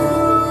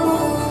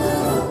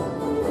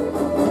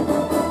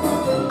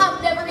 I'm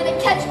never gonna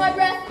catch my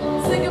breath.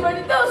 Think about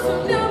it, those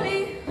who know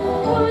me.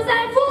 What was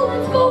I fool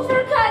in school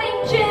for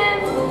cutting gym?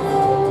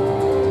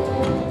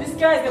 This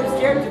guy's gonna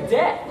scare him to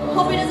death.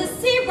 Hope he doesn't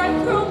see right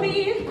through me.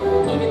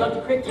 Even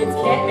lucky crickets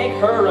can't make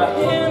her a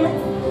him.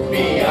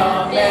 Be a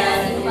man,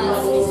 You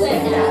must be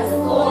swift as a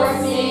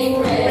coursing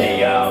river,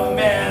 be a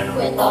man,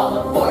 with all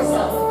the force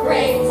of a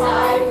great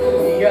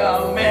typhoon, be a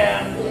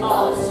man, with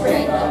all the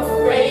strength of a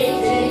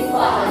raging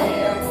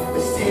fire,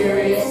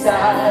 mysterious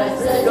as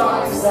the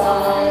dark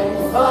side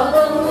of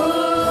the moon.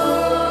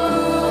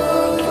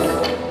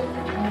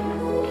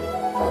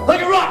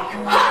 Like a rock,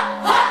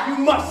 you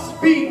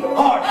must be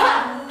hard.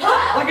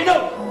 Like an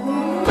oak,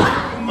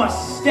 you must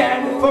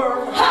stand firm.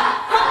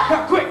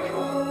 Now quick,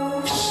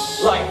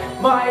 like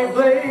my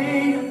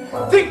blade,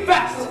 think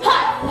fast,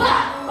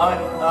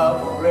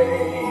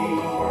 unafraid.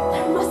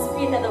 There must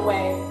be another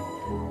way.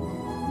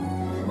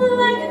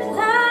 Like a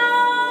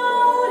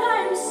cloud,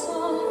 I'm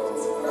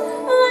soft.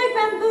 Like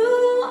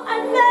bamboo, I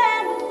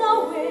bend with the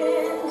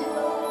wind.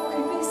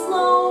 Creeping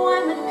slow,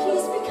 I'm at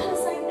peace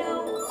because I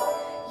know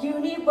you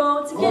need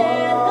both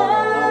together.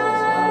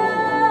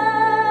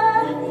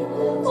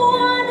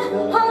 One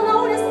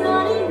alone is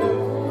not enough.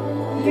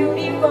 You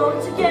need both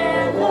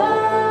together.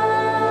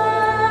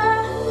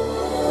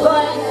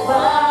 like a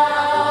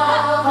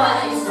cloud,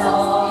 I'm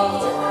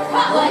soft,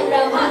 like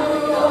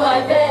bamboo,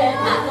 I bend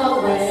with the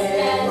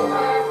wind.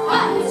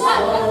 I'm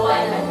slow,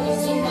 I'm at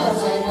peace because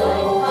I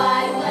know I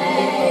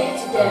lay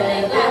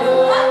together.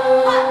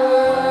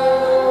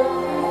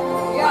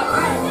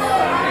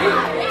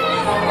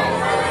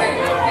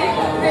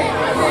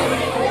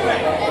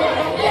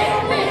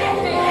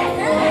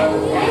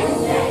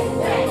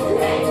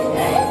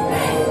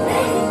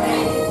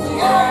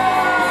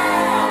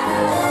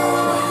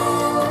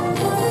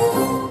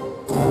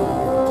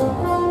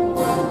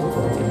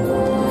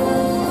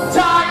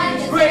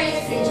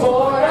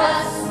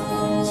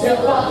 Till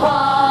the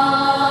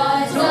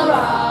Huns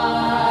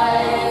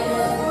arrive.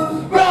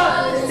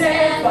 Brother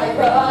stand by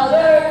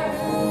brother,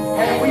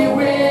 and we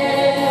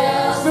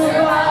will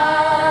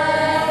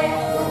survive.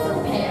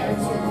 Prepare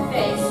to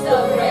face the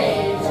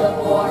rage of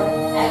war,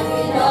 and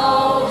we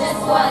know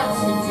just what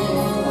to do.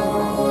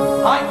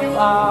 I knew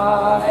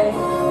I'd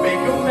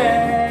make a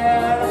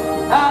man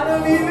out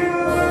of you.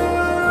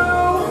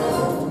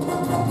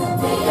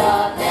 Be a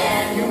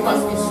man, You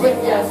must be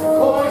swift as a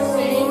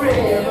coursing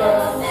river,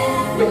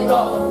 with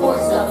all the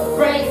force of a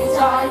great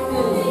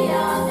typhoon,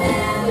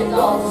 with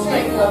all the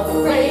strength of a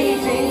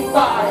raging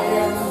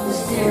fire,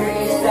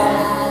 mysterious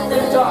as the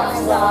dark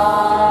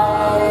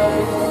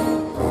side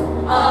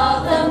of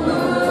the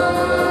moon.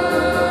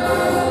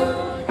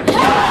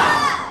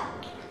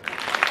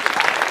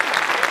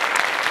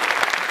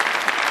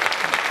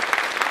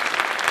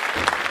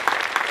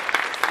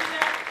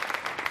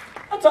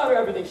 taught her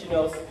everything she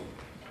knows.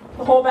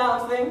 The whole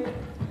balance thing,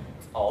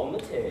 it's all in the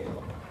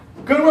tail.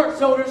 Good work,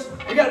 soldiers.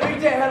 We got a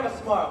big day ahead of us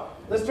tomorrow.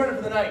 Let's turn it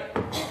for the night.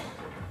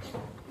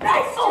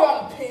 Nice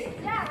job, Pig.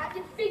 Yeah, I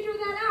can figure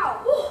that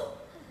out.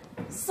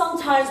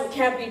 Sometimes what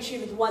can't be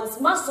achieved with one's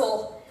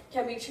muscle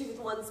can be achieved with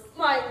one's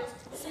mind.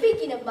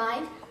 Speaking of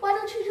mind, why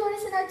don't you join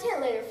us in our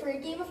tent later for a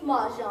game of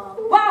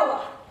mahjong?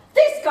 Wow,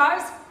 thanks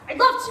guys. I'd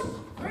love to.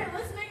 Great,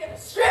 let's make it a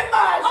strip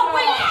mahjong. Oh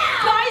wait,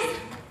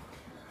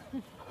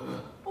 guys.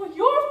 Well,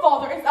 your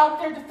father is out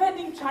there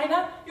defending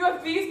China. You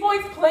have these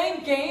boys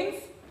playing games?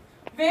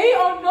 They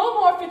are no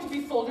more fit to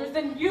be soldiers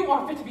than you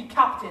are fit to be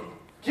captain.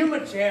 Give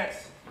them a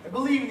chance. I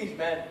believe in these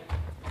men.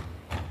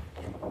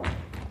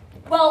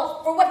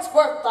 Well, for what it's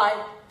worth,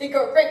 I think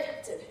you're a great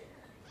captain.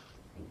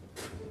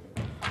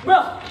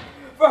 Well,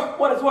 for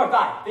what it's worth,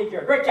 I think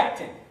you're a great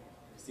captain.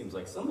 Seems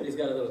like somebody's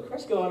got a little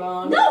crush going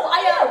on. No,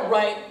 Yeah,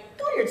 right.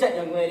 Go to your tent,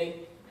 young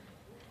lady.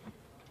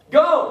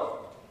 Go!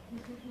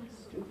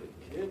 Stupid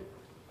kid.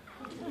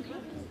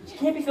 You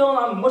can't be feeling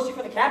all mushy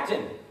for the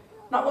captain.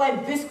 Not while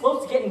I'm this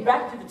close to getting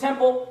back to the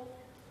temple.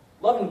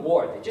 Love and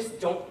war, they just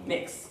don't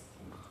mix.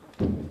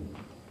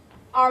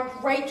 Our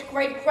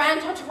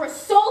great-great-grandfather was a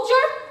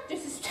soldier?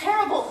 This is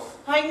terrible.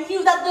 I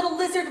knew that little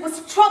lizard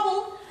was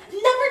trouble.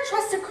 Never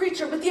trust a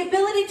creature with the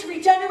ability to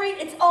regenerate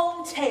its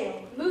own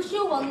tail.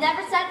 Mushu will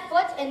never set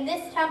foot in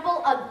this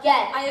temple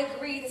again. I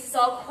agree, this is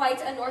all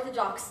quite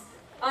unorthodox.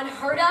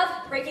 Unheard of,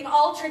 breaking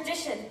all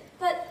tradition.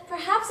 But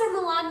perhaps our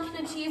Mulan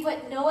can achieve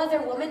what no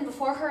other woman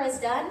before her has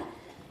done.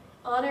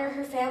 Honor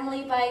her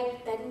family by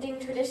bending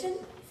tradition.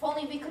 If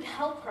only we could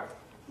help her.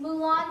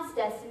 Mulan's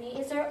destiny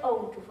is her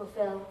own to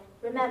fulfill.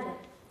 Remember,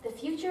 the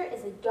future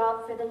is a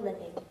job for the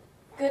living.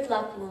 Good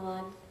luck,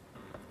 Mulan.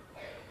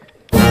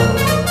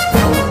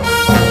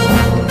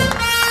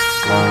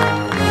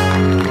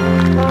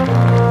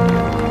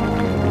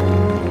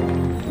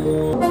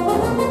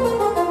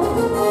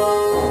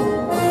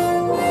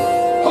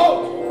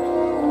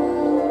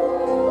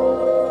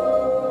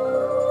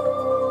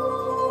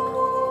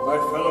 My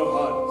fellow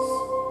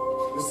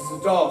Huns, this is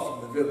a doll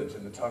from the village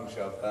in the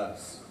Tangshan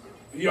Pass,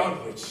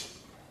 beyond which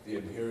the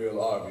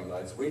Imperial Army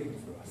lies waiting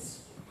for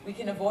us. We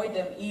can avoid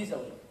them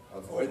easily.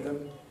 Avoid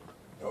them?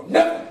 No,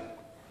 never!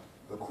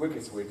 The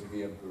quickest way to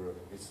the Emperor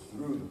is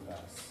through the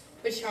pass.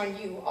 But Sean,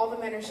 all the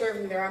men are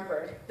serving their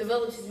emperor. The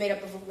village is made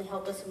up of only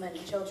helpless women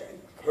and children.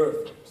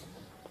 Perfect.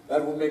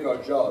 That will make our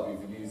job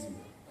even easier.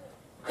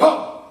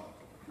 Come!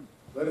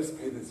 Let us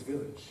pay this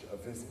village a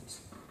visit.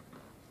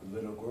 The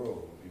little girl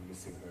will be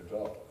missing her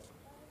doll.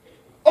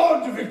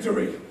 On to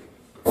victory!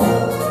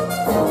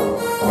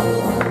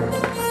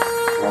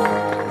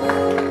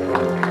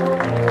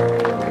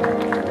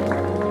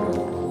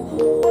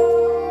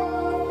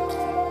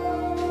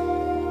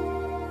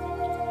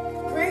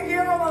 Great game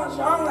of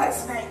mahjong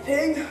last night,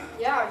 Pig.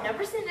 Yeah, I've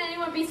never seen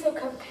anyone be so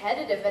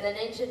competitive in an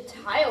ancient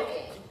tile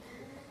game.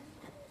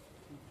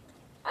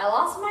 I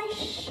lost my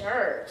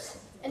shirt.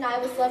 And I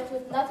was left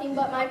with nothing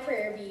but my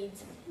prayer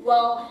beads.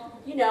 Well,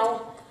 you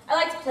know, I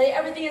like to play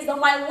everything as though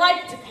my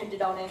life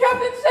depended on it.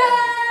 Captain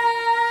Chang!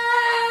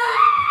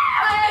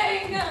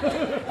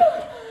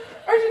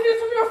 Urgent news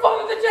from your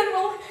father, the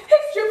general.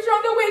 His troops are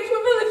on their way to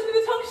a village near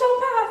the Tangshan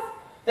Pass.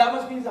 That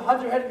must mean the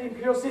Huns are headed to the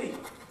Imperial City.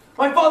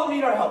 My father will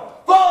need our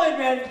help. Fall in,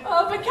 men!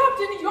 But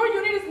Captain, your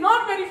unit is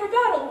not ready for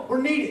battle.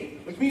 We're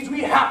needed, which means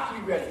we have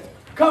to be ready.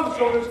 Come,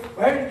 soldiers,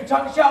 we're heading to the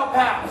Tangshan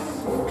Pass.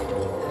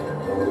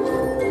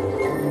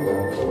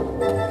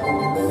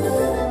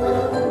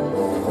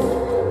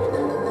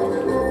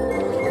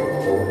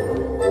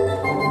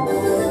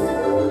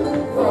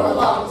 For a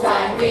long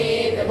time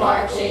we've been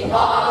marching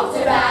off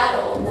to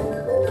battle.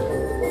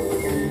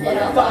 In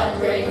a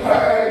thundering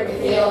herd, we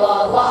feel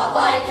a lot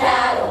like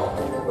cattle.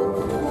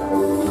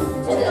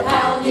 To the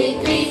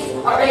pounding beats,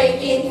 our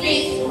aching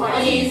feet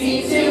aren't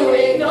easy to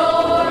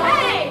ignore.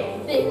 Hey!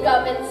 Think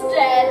of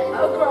instead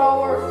a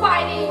girl we're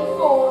fighting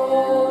for.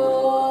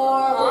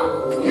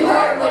 Huh? You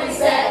heard what he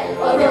said,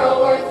 a girl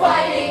worth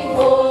fighting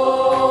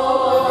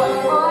for.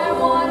 I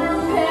want her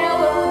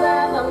paler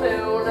than the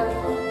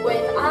moon,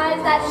 with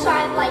eyes that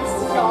shine like My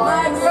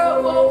stars. girl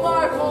will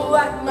marvel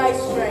at my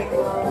strength.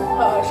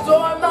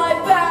 Adore my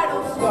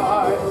battle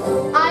scars.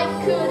 I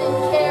couldn't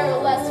care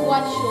less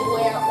what she'll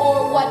wear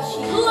or what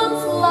she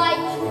looks like.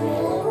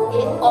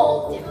 It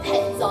all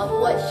depends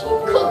on what she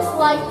cooks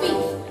like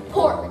beef,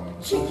 pork,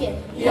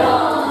 chicken.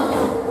 Yum!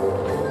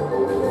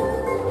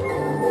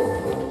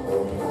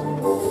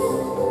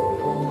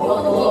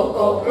 Well, the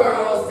local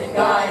girls think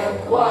I am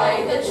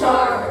quite the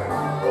charmer.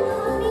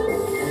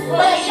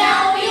 But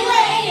now we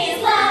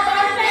ladies love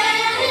our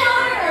family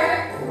honor.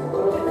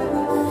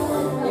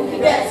 You can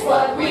guess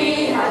what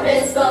we have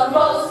missed the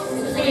most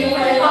since we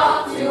went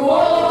off to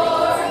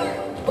war.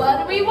 What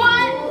do we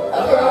want? A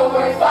girl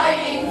worth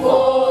fighting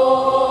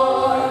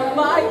for.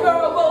 My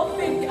girl will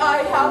think I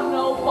have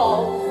no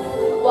balls.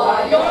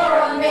 While you're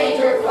a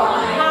major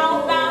fine.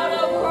 How about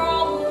a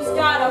girl who's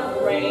got a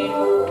brain?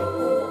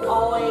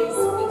 Always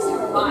speaks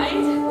her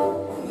mind.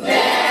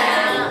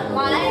 Nah.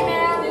 My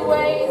manly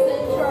ways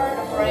and turn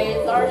of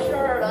phrase are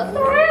sure to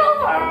thrill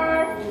her.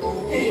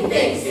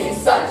 thinks he's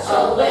such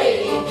a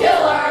lady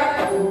killer.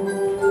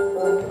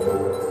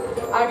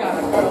 I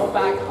got a girl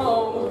back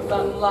home who's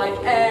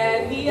unlike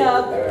any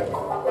other.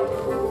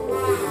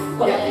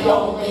 But the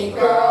only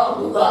girl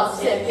who loves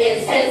him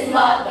is his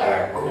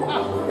mother.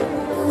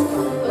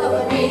 But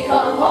when we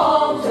come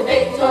home to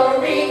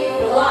victory,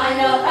 we'll line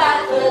up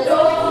at the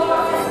door.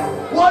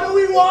 What do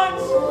we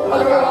want?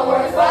 A girl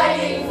worth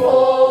fighting for.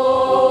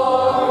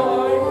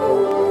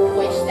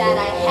 Wish that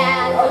I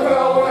had. A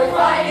girl worth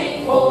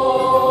fighting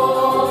for.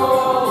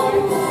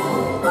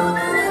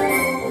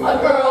 A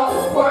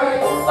girl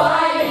worth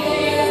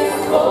fighting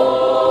for.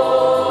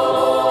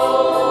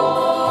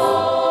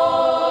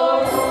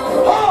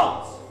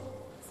 Halt!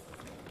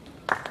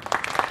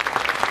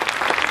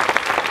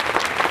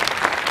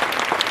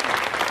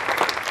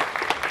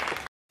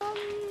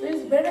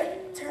 There's been a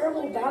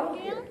terrible battle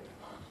here.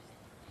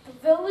 The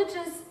village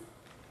is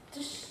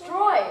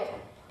destroyed.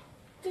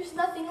 There's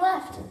nothing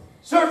left.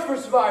 Search for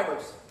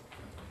survivors.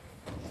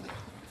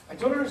 I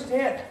don't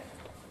understand.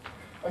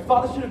 My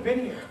father should have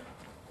been here.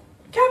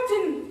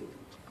 Captain!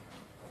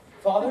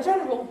 Father?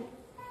 General!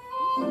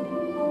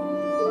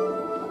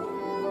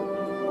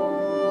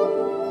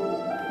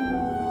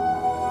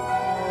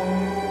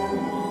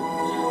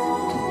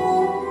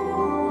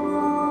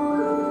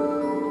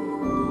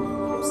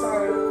 I'm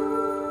sorry.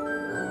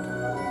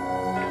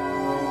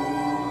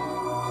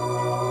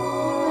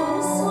 Let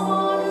us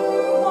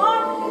honor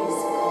what is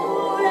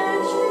good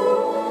and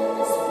true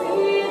as we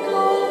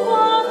go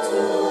off to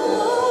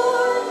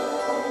war,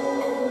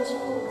 and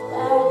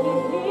hope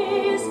that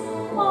it is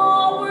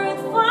all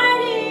worth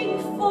fighting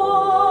for.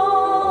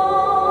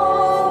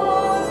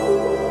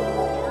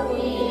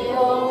 We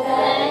hope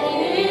that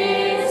it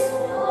is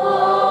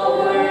all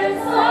worth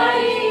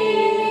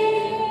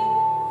fighting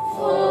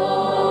for.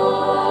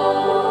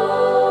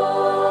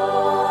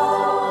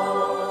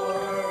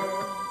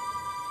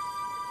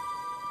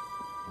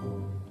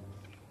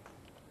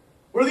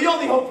 We're the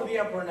only hope for the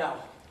Emperor now.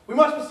 We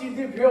must besiege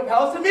the Imperial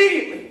Palace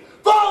immediately.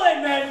 Fall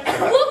in, men!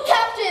 Look,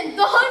 Captain!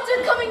 The Huns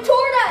are coming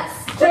toward us!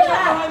 Take out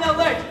behind that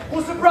ledge.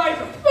 We'll surprise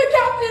them. But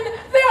Captain,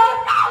 there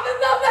are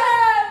thousands of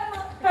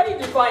them! How do you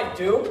define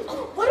doom?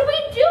 What do we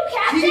do,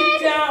 Captain?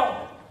 Keep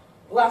down.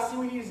 The last thing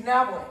we need is an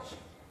avalanche.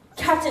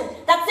 Captain,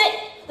 that's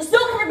it! The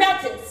snow-covered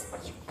mountains!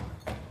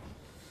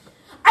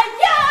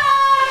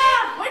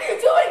 Ayah! What are you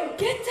doing?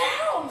 Get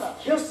down!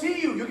 He'll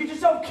see you. You'll get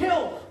yourself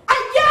killed.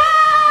 Ayah!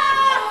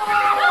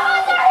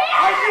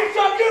 I shoot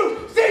on you.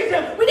 Seize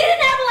him. We need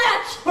an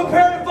avalanche!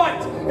 Prepare to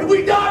fight. If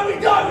we die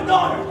with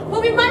honor.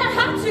 But we might not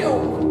have to!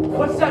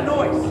 What's that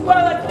noise?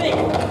 Well, let's think.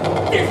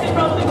 This is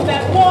probably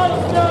that wall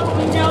of snow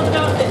coming down the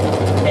mountain.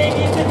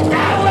 Maybe it's an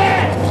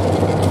avalanche.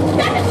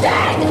 Captain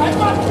Shang! I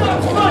must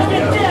not run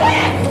this down.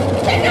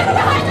 Quick! Take cover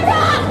behind the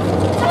rock!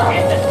 Tell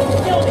him this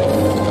will kill me.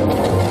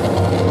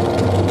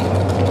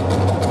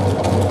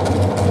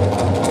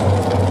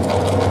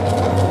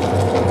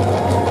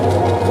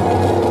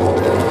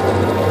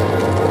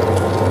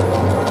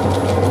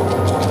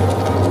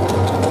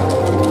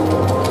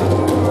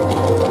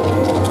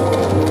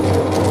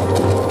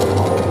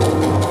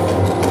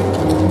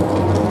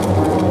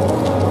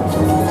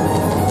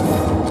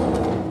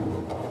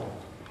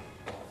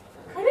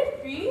 Could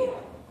it be?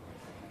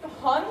 The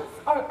Huns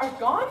are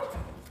gone?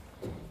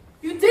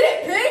 You did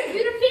it, Pig!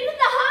 You defeated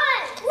the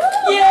Huns!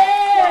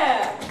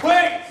 Yeah!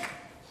 Wait!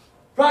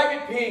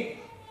 Private Ping.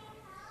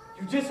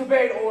 You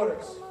disobeyed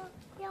orders.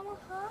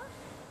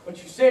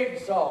 But you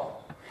saved us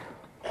all.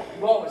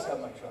 You always have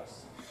my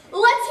trust.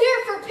 Let's hear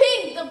it for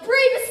Ping, the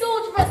bravest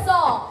soldier of us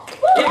all!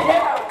 Hip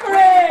hip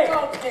hooray!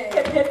 Go, Pig.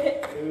 Hip hip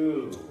hip.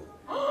 Ooh.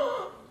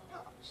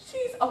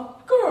 She's a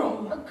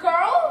girl. A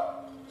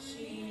girl?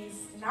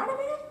 She's not a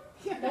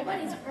man?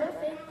 Nobody's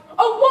perfect.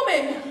 A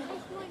woman!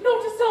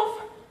 Note to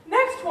self,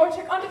 next war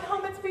check under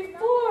helmets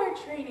before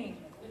training.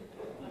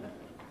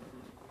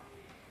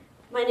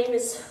 My name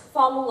is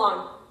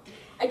Mulan.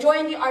 I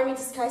joined the army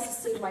disguised to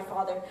save my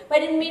father, but I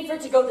didn't mean for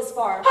it to go this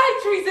far.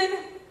 High treason!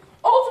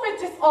 Ultimate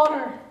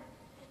dishonor!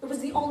 It was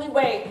the only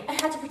way. I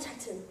had to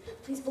protect him.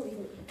 Please believe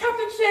me.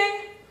 Captain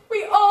Shang,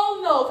 we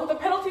all know that the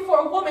penalty for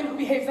a woman who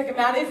behaves like a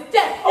man is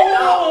death.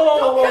 Oh,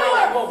 Don't kill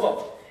her! whoa,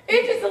 whoa.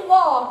 It is the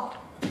law.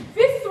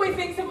 This is the way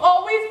things have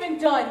always been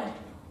done.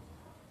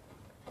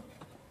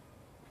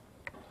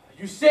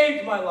 You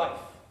saved my life.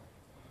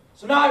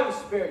 So now I will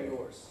spare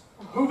yours.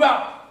 Move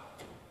out.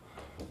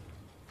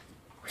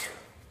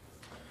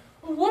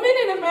 A woman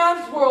in a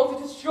man's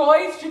world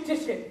destroys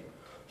tradition.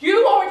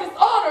 You are a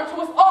dishonor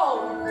to us all.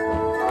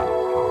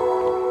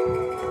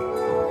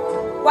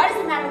 Why does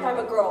it matter if I'm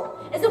a girl?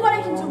 Isn't what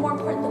I can do more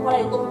important than what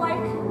I look like?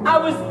 I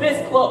was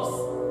this close.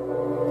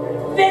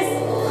 This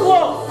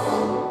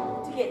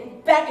close to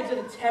getting back into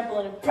the temple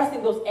and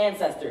impressing those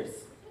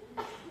ancestors.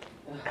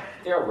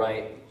 They're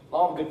right.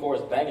 All I'm good for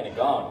is banging a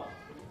gong.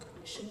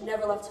 I should have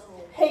never left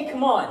home. Hey,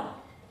 come on.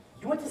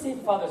 You went to save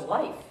your father's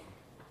life.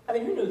 I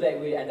mean, who knew that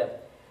we'd end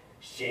up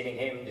shaming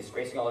him,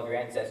 disgracing all of your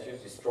ancestors,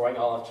 destroying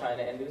all of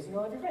China, and losing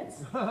all of your friends?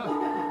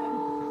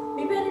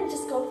 Maybe I didn't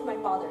just go for my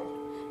father.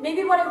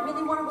 Maybe what I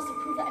really wanted was to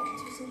prove that I could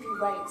do something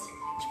right.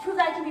 To prove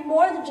that I can be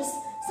more than just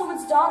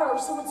someone's daughter or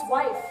someone's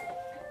wife.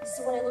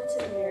 So when I looked in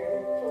the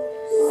mirror,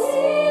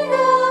 See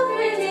the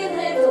pretty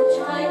little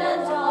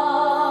China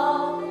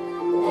doll.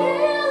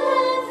 Pale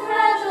and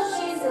fragile,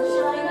 she's a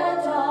China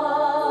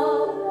doll.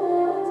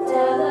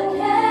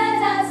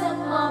 Delicate as a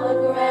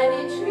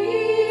pomegranate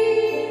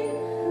tree.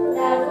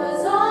 That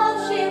was all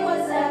she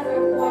was ever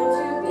born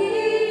to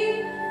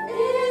be.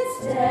 It's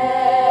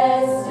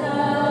destiny.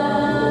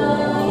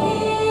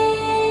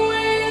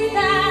 with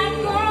that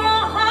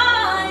girl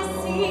I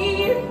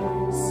see,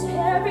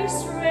 staring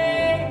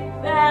straight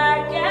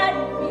back at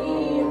me.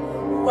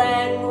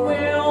 When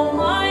will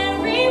my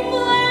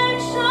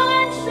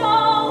reflection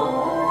show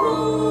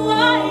who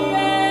I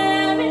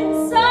am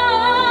inside?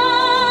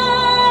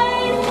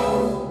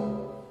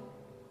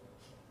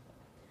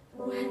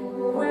 When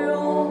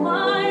will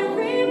my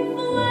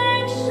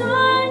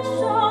reflection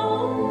show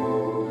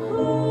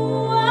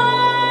who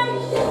I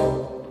am?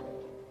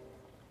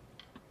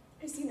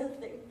 I see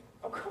nothing.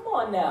 Oh, come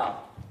on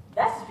now.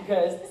 That's just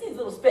because this needs a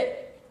little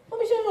spit. Let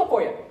me shut it up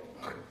for you.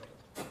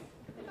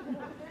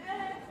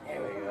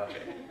 There we go.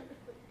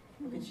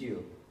 Look at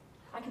you.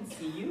 I can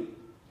see you.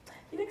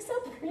 You look so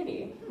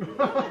pretty.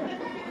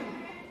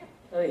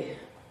 Hey,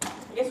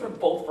 I guess we're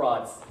both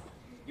frauds.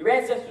 Your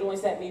ancestors only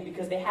sent me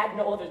because they had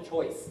no other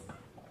choice.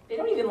 They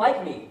don't even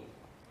like me.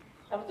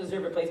 I don't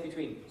deserve a place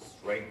between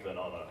strength and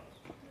honor.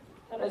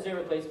 I don't deserve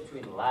a place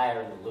between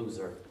liar and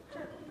loser.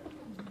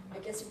 I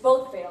guess you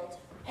both failed.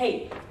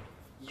 Hey,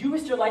 you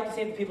risked your life to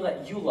save the people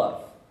that you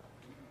love.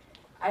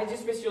 I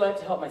just risked your life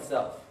to help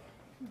myself.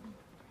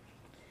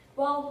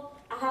 Well,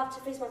 I have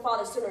to face my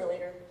father sooner or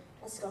later.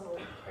 Let's go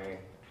home. Okay.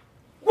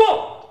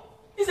 Whoa!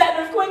 Is that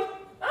an earthquake?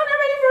 I'm not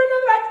ready for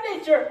another act of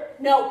nature.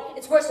 No,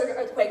 it's worse than an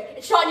earthquake.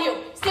 It's Sean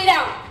Yu. Stay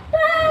down.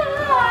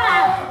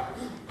 Ah!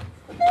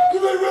 Do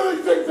they really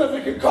think that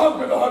they can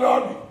conquer the Han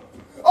army?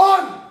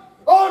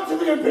 On to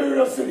the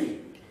Imperial City.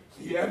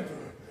 The Emperor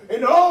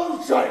and all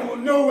of China will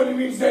know what it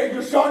means to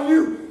anger Shan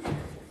Yu.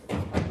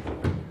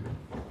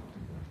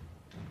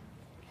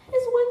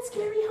 Is one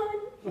scary, hon?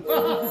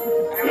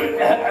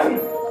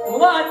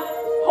 Mulan,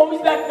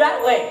 homie's back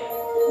that way.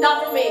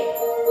 Not for me.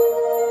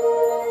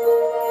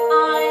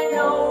 I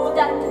know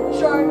that the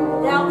journey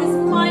now is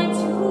mine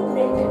to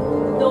make,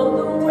 though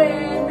the way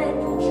may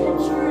be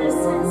treacherous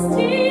and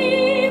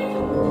steep.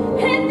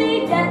 In the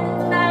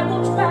end, I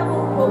will travel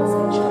roads I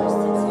chose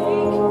to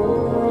take.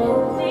 In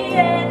the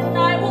end, I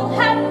will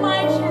have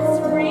my chance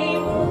to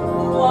reap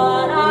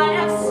what I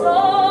have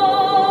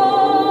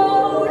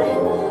sown,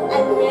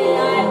 and may I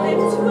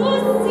live to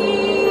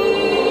see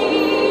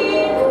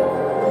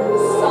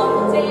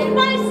someday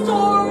my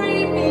story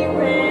be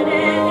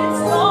written.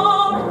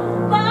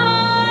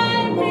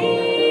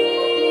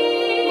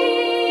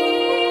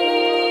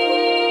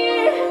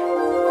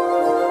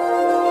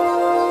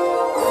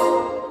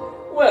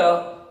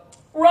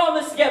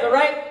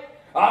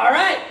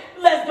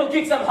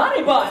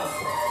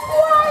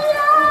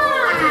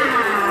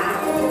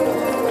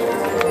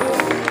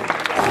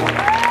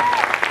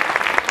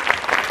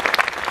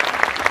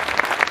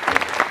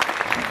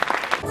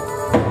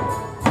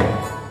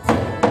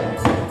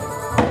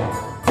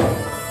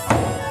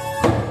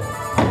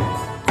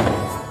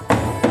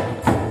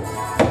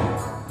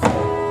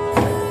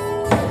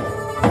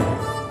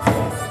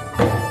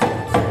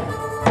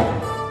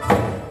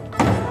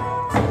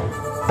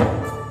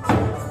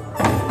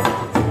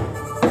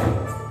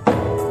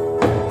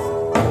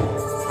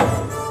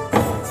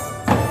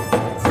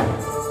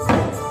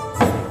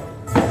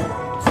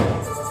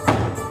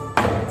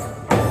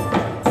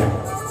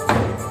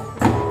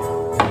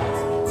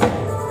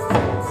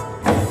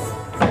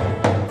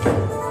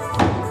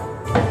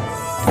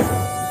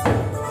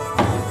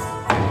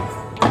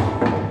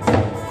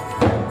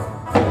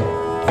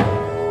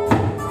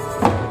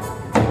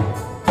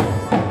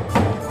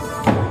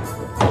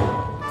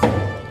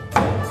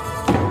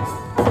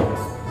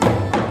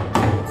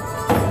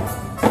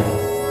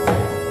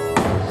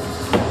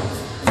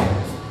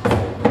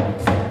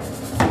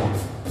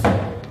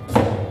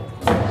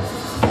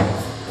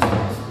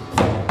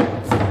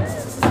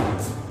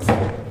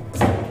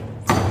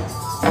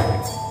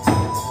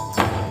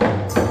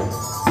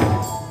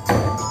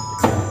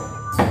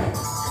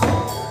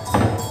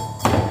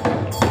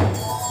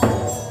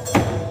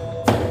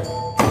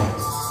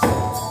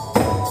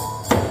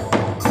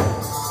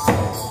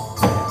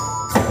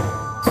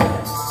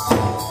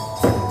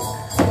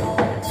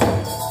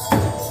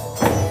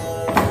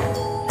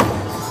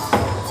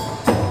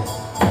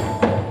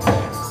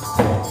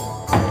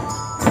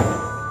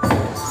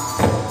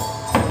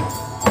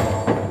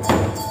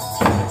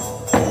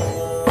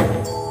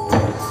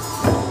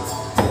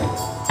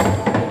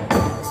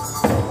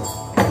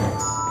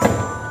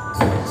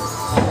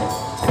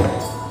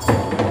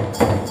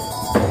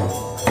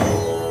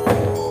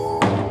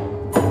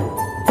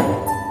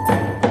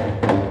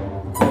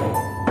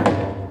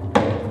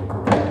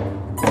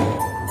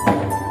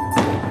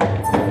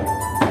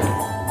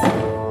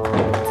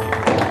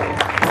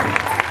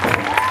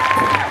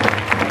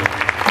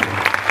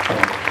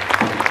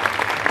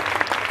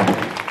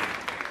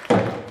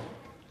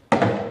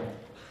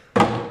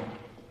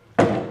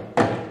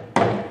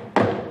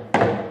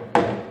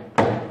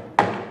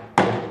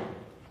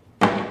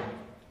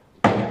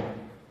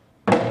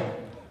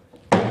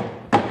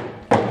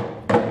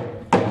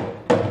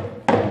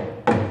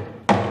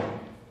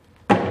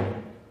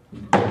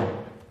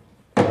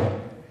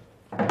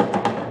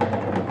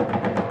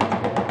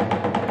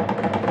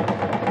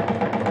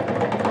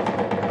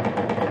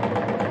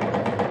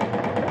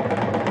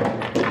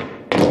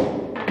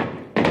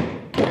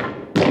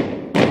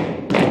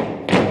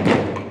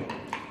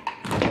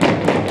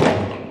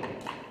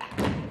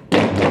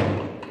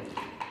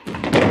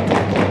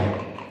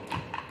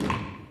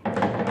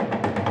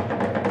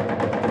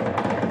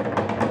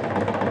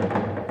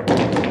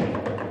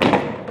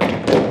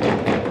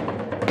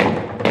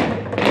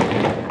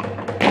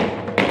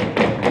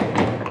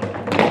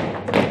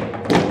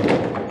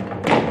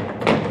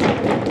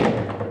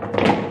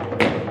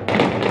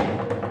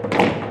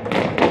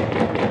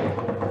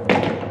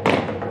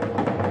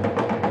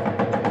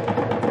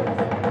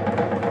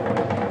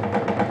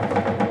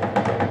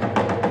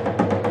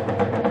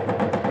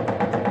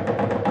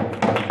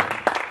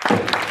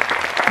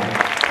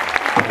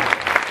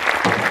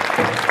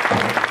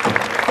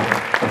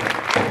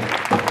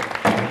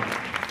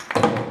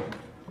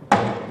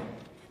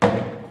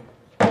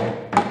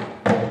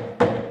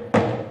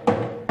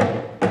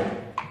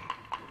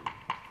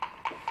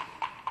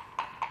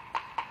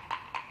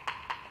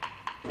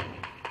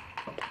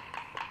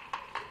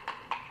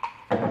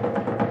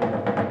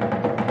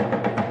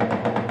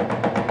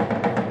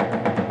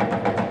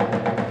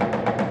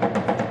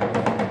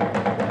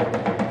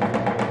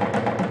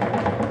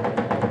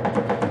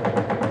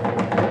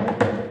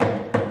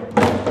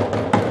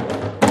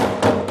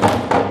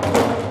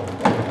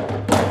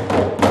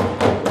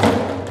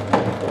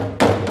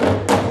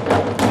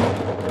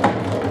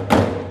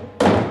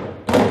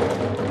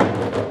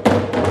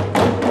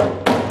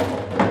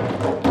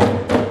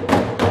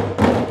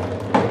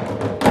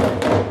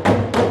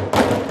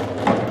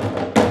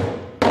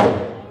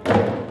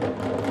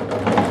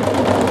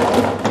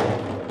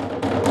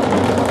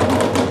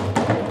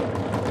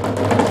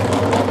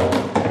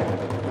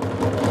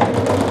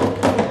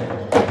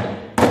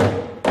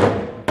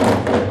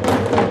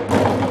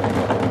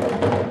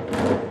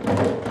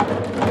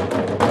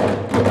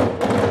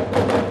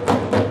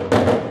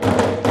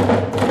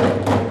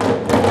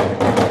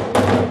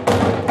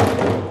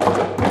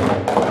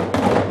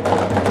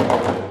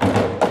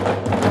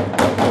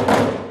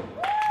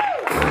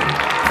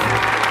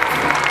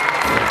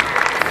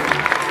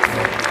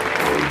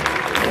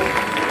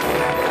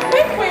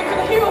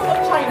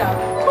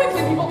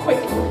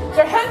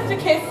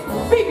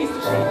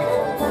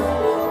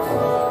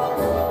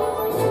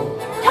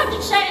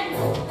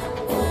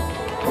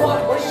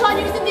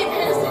 Mulan, you're in the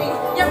Imperial City.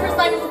 The Emperor's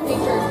life is in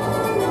danger.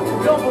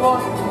 You don't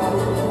belong.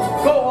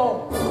 Go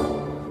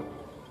home.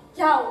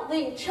 Yao,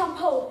 Ling,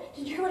 Champo,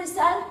 did you hear what I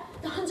said?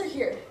 The Huns are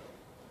here.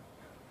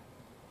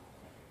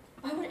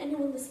 Why would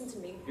anyone listen to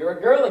me? You're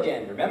a girl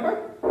again,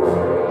 remember?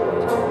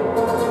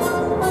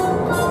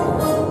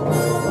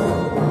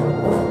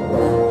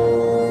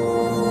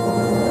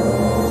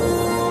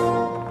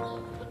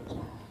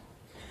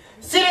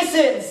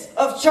 Citizens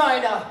of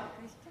China,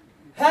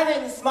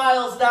 heaven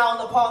smiles down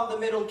upon the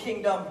Middle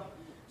Kingdom.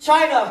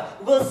 China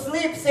will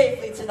sleep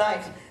safely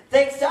tonight,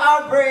 thanks to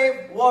our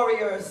brave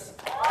warriors.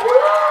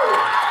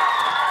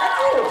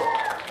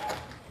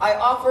 I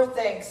offer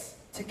thanks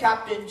to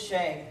Captain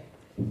Shang.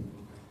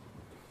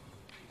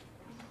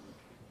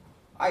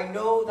 I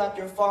know that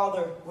your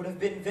father would have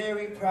been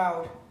very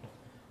proud.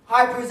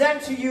 I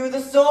present to you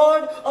the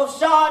sword of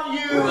Shan Yu.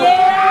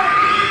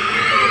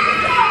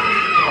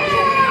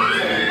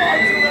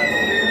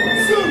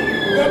 Soon,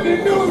 there'll be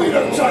a new leader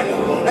of China,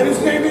 and his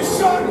name is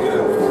Shan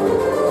Yu.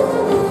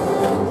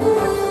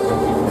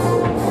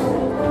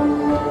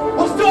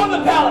 We'll storm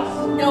the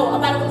palace. No, a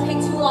battle will take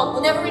too long.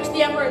 We'll never reach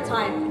the Emperor in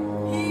time.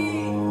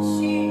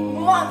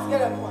 Mulan's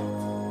got a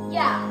point.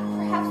 Yeah,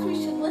 perhaps we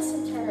should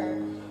listen to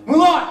her.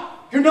 Mulan,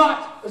 you're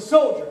not a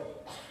soldier.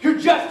 You're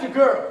just a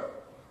girl.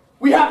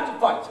 We have to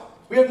fight.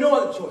 We have no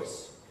other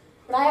choice.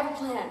 But I have a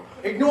plan.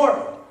 Ignore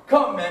her.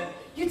 Come, men.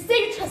 You'd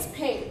say you trust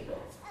pain.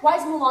 Why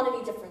is Mulan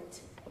any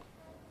different?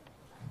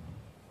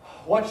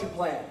 What's your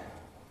plan?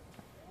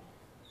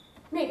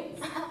 Maidens.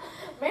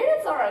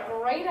 Maidens are a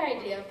great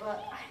idea,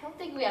 but I don't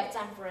think we have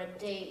time for a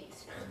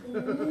date.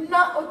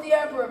 Not with the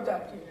Emperor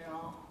abducted, you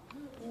know.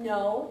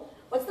 No.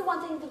 What's the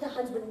one thing that the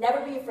Huns would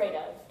never be afraid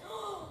of?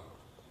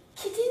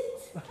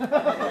 Kittens?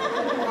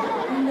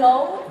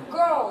 No,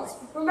 girls.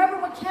 Remember,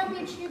 what can't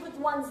be achieved with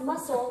one's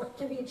muscle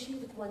can be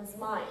achieved with one's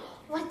mind.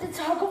 Like the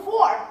tug of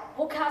war.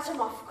 We'll catch them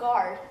off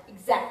guard.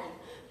 Exactly.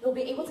 You'll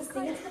be able to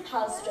sneak into the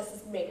palace dressed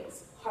as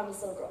maidens,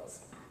 harmless little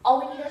girls. All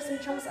we need are some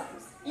chong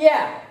songs.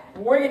 Yeah,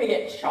 we're gonna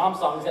get chomp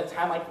songs at a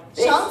time like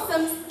this.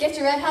 Chongsums. Get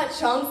your red hot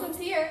chongsums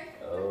here.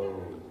 Oh.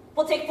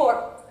 We'll take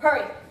 4.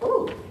 Hurry.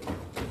 Ooh.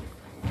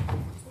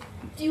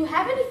 Do you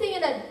have anything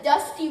in a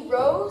dusty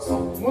rose?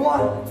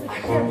 Mulan, I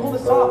can't pull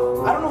this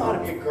off. I don't know how to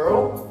be a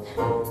girl.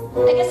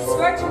 I guess it's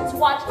your turn to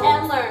watch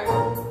and learn.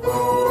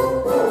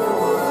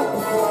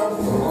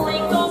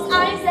 Blink those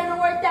eyes and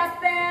work that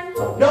fan.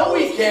 No,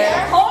 we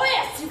can't. Oh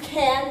yes, you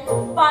can.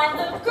 Find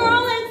the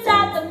girl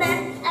inside the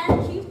man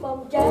and keep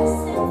them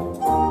guessing.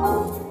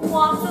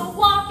 Walk the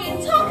walk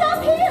and talk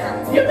up here.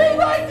 You mean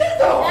like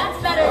this? Oh. That's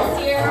better,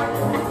 dear.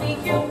 I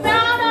think you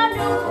found a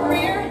new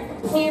career.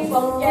 Keep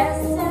them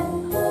guessing.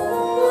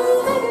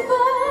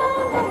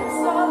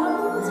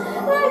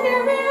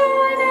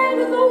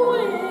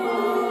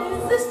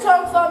 This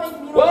tongue saw makes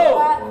me Whoa.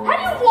 How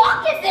do you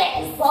walk in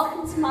this?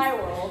 Welcome to my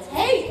world.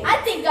 Hey, I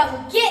think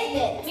I'm getting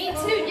it. Me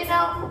too, you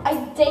know. I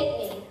date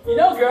me. You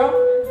know, girl,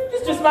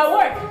 it's just my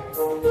work.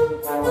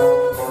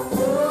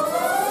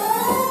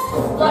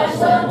 Blush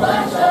the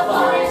blush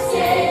upon your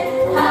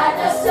skin, hide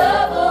the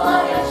stubble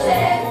on your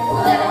chin.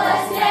 A little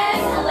less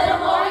yang, a little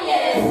more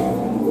yin.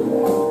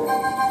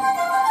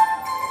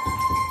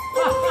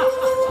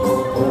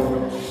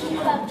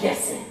 Keep on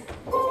guessing.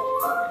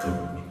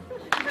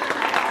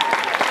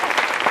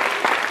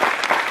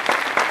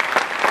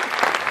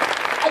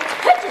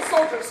 Attention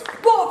soldiers,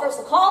 roll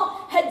reversal call,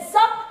 heads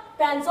up,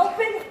 bands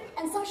open,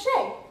 and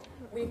sachet.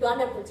 We've got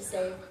an emperor to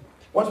save.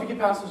 Once we get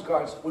past those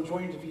guards, we'll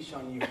join you to defeat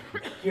Shan Yu.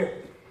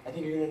 Here, I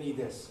think you're gonna need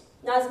this.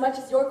 Not as much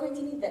as you're going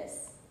to need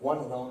this. One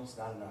alone is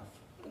not enough.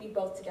 We need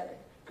both together.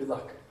 Good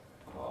luck.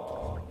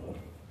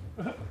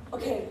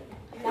 Okay,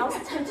 now's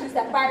the time to use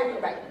that fire we were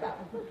writing about.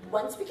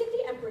 Once we get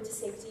the emperor to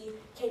safety,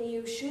 can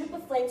you shoot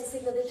up a flame to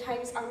signal the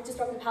Chinese army to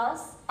storm the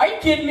palace? Are you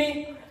kidding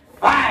me?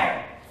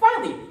 Fire!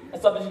 Finally,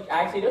 that's something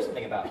I actually know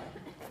something about.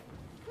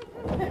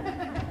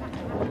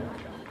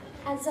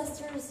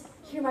 Ancestors,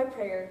 hear my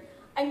prayer.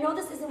 I know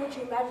this isn't what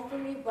you imagined for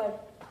me,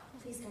 but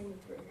please guide me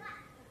through.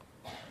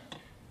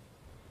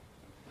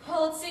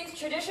 Well, it seems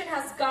tradition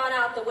has gone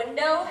out the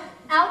window.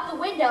 Out the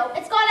window.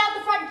 It's gone out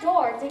the front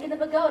door, taking the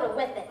pagoda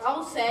with it.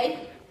 I'll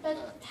say. But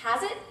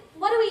has it?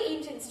 What do we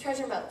ancients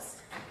treasure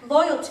most?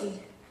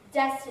 Loyalty.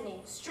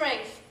 Destiny.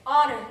 Strength,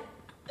 honor,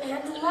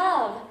 and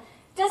love.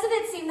 Doesn't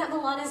it seem that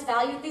Mulan has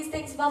valued these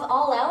things above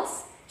all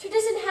else?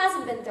 Tradition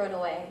hasn't been thrown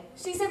away.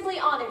 She simply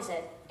honors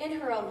it, in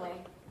her own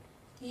way.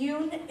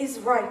 Yoon is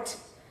right.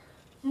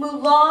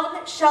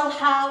 Mulan shall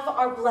have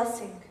our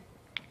blessing.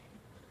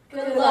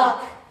 Good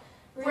luck.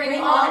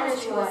 Bring honor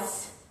to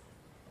us.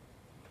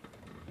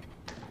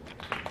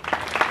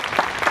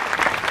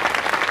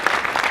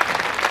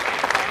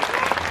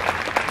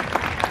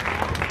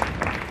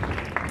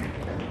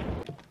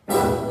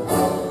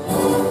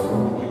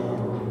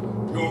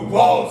 Your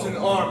walls and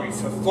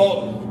armies have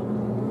fallen.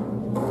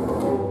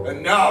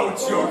 And now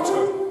it's your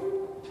turn.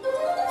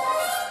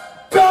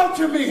 Bow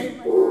to me!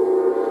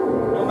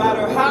 No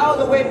matter how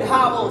the wind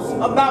howls,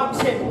 a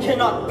mountain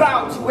cannot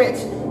bow to it.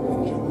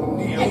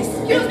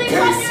 Excuse me,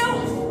 Kanyu!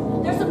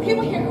 There's some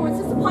people here who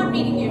insist upon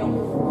meeting you.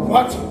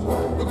 What?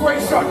 The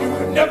great Shan Yu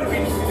could never be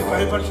defeated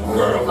by a bunch of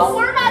girls. But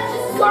we're not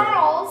just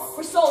girls.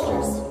 We're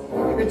soldiers.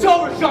 It's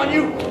over, Shan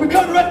Yu. We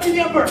come to rescue the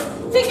Emperor.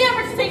 Take the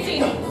Emperor to safety.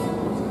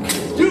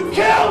 You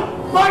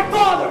killed my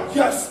father.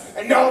 Yes,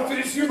 and now I'll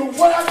finish you the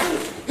one after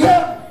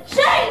him.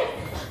 Shame!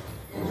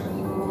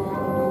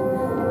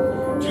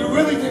 Do you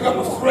really think I'm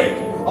afraid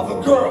of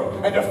a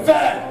girl and a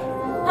fan?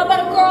 How about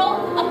a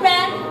girl, a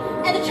fan,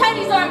 and the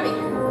Chinese army?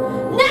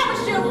 Now,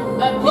 Mr.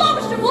 Blow,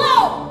 Mr.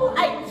 Blow!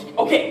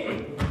 Okay.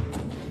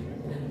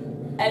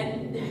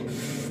 And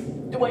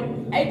wait,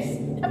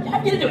 I'm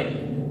gonna do it.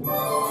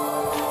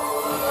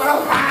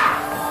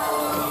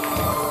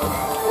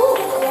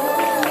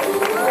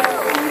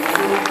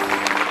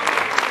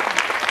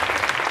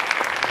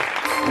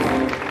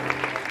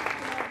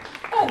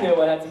 I knew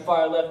I had some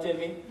fire left in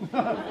me. The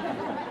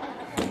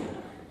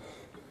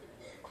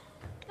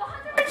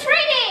Huns are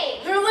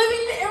retreating. They're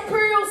leaving the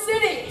Imperial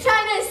City.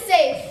 China is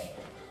safe.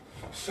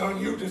 Shan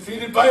Yu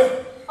defeated by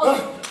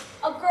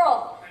A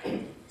girl.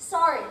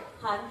 Sorry,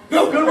 hon.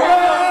 No, Good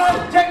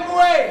one. Take him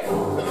away.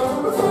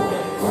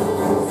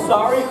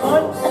 Sorry,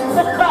 hun.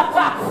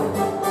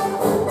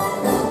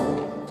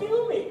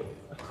 Kill me.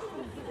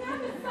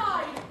 Stand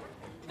aside.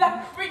 That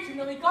creature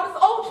nearly got us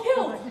all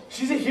killed.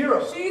 She's a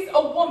hero. She's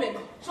a woman.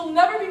 She'll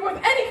never be worth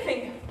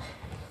anything.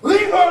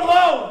 Leave her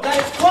alone. That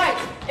is quite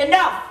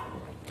enough.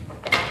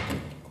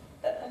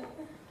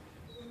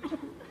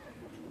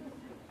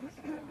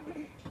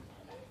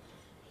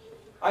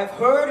 I've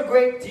heard a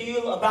great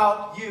deal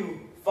about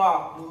you,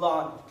 Fa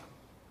Mulan.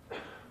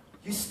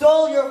 You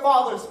stole your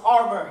father's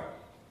armor,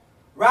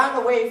 ran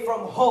away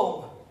from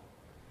home,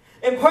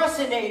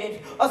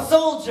 impersonated a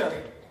soldier,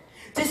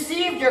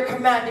 deceived your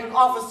commanding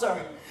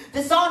officer,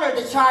 dishonored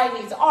the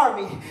Chinese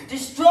army,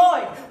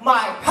 destroyed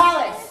my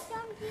palace,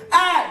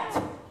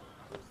 and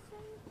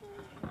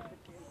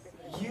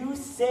you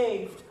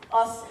saved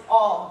us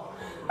all.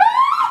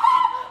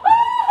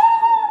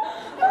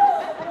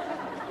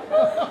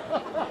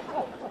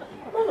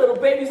 My little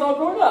baby's all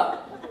grown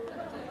up.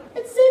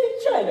 And saving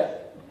China.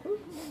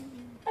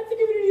 I think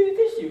I'm gonna need a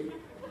tissue.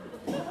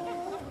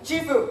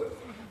 Chifu,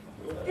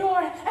 Your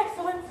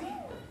Excellency.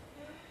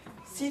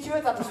 see to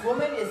it that this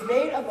woman is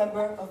made a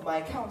member of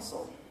my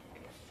council.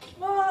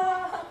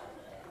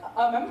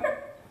 A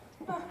member?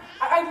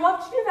 I'd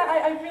love to do that.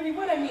 I really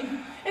would. I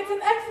mean, it's an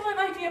excellent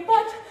idea,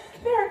 but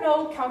there are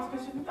no council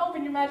positions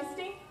open, Your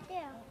Majesty.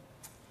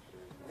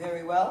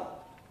 Very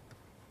well.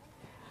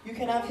 You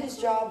can have his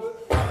job.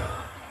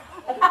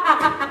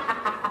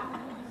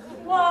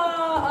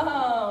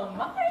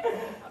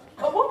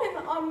 A woman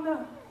on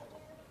the...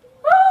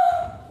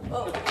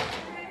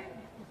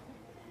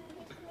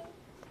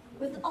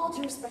 With all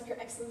due respect, Your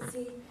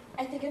Excellency,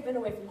 I think I've been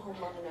away from home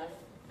long enough.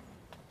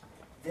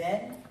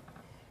 Then,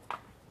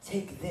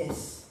 take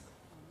this.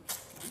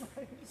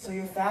 So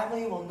your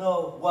family will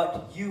know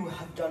what you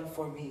have done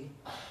for me.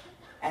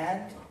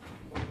 And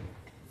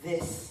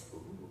this.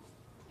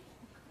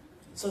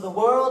 So the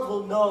world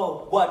will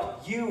know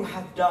what you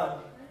have done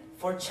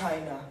for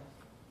China.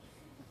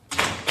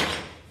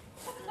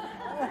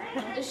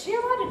 Is she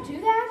allowed to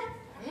do that?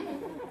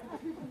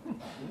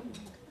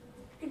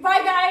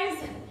 Goodbye, guys.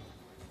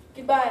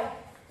 Goodbye,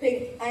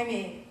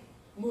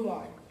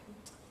 Mulan.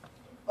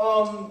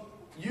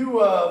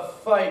 You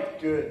fight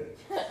good.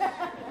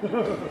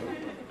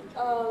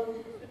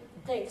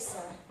 Thanks,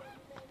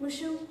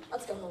 Mushu,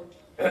 let's go home.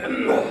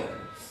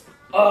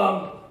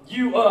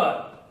 You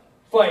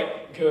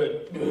fight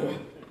good.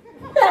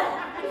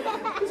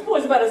 This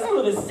boy's about as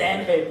smooth as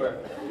sandpaper.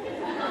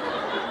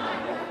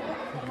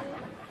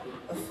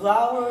 A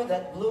flower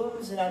that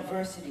blooms in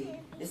adversity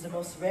is the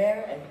most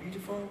rare and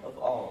beautiful of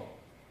all.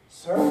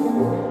 Sir,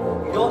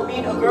 you don't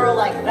meet a girl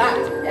like that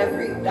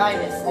every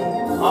dynasty.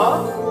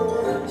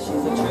 Huh?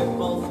 She's a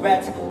triple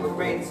threat,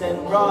 brains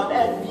and brawn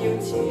and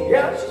beauty.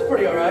 Yeah, she's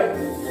pretty alright.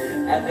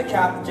 And the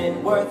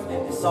captain worth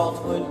the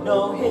salt would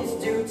know his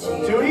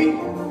duty. Duty?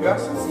 Your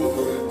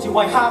Excellency? Do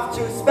I have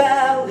to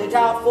spell it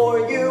out for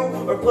you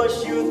or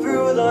push you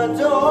through the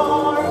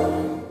door?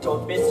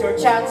 Don't miss your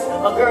chance,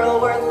 a girl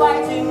worth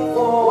fighting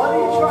for. What are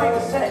you trying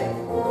to say?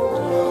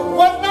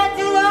 What's not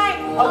to like?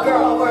 A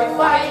girl worth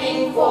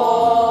fighting for.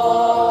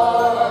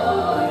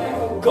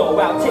 Go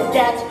out to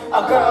get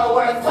a girl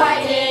worth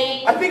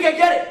fighting. I think I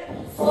get it.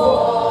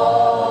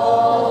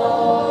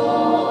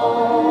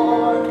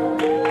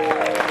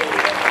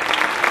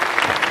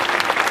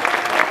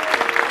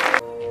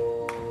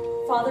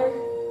 Father,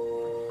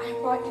 I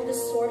brought you the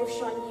sword of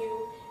Shan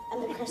Yu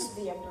and the crest of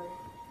the Emperor.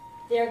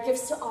 They are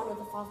gifts to honor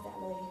the Fa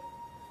family.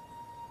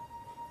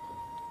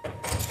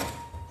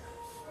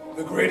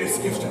 The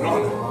greatest gift and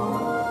honor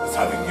is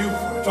having you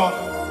for a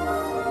daughter.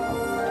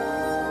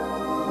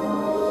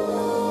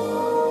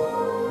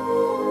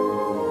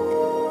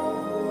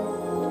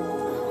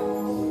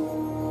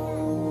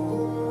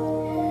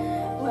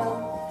 Well,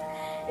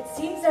 it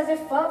seems as if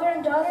father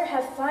and daughter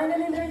have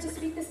finally learned to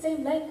speak the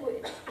same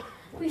language.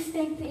 We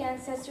thank the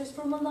ancestors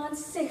for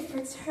Mulan's safe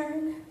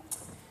return.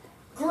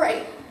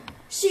 Great.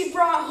 She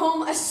brought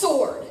home a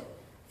sword.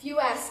 If you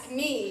ask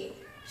me,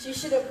 She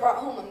should have brought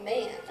home a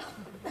man.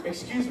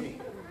 Excuse me.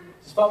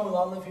 Does Fa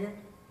Mulan live here?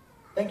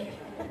 Thank you.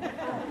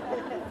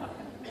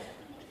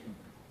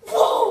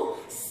 Whoa!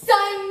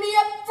 Sign me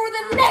up for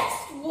the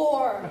next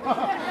war!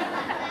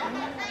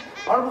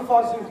 Honorable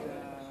Fazu,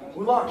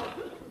 Mulan.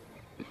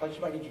 Thought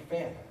you might need your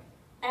fan.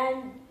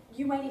 And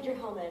you might need your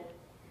helmet.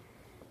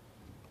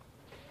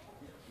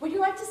 Would you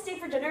like to stay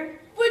for dinner?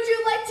 Would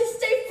you like to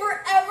stay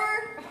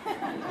forever?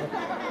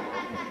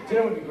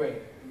 Dinner would be great.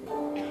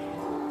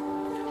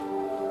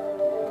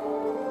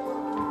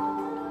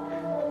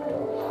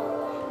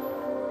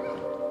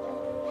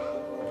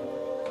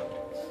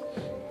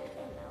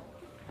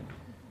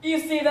 You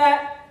see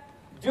that?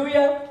 Do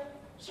ya?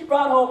 She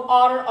brought home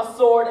honor, a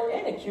sword,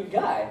 and a cute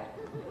guy.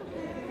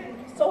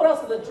 So what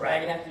else does the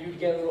dragon have to do to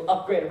get a little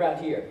upgrade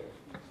around here?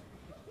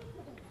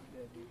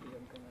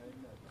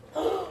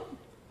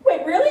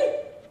 Wait, really?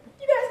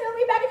 You guys gonna let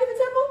me back into the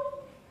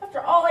temple?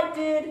 After all I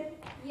did?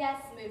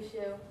 Yes,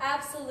 Mushu.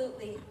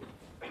 Absolutely.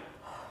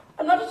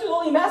 I'm not just a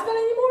lowly mascot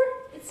anymore?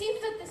 It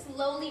seems that this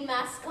lowly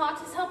mascot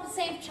has helped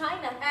save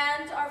China.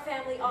 And our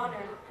family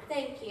honor.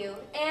 Thank you.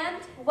 And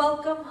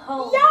Welcome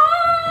home. Yes!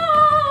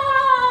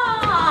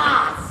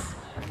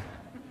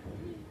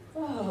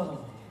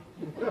 Oh.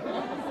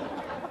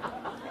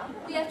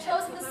 we have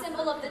chosen the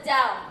symbol of the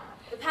Tao,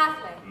 the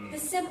pathway, the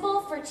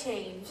symbol for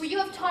change. For you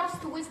have taught us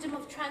the wisdom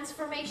of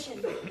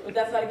transformation. But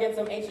that's not against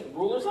some ancient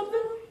rule or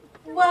something?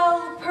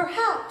 Well,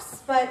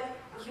 perhaps, but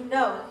you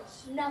know.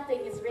 Nothing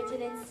is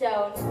written in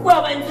stone.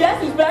 Well then,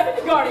 guess who's back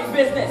in the guarding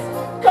business?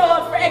 Call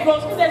up for egg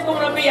rolls because there's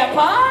going to be a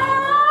pie!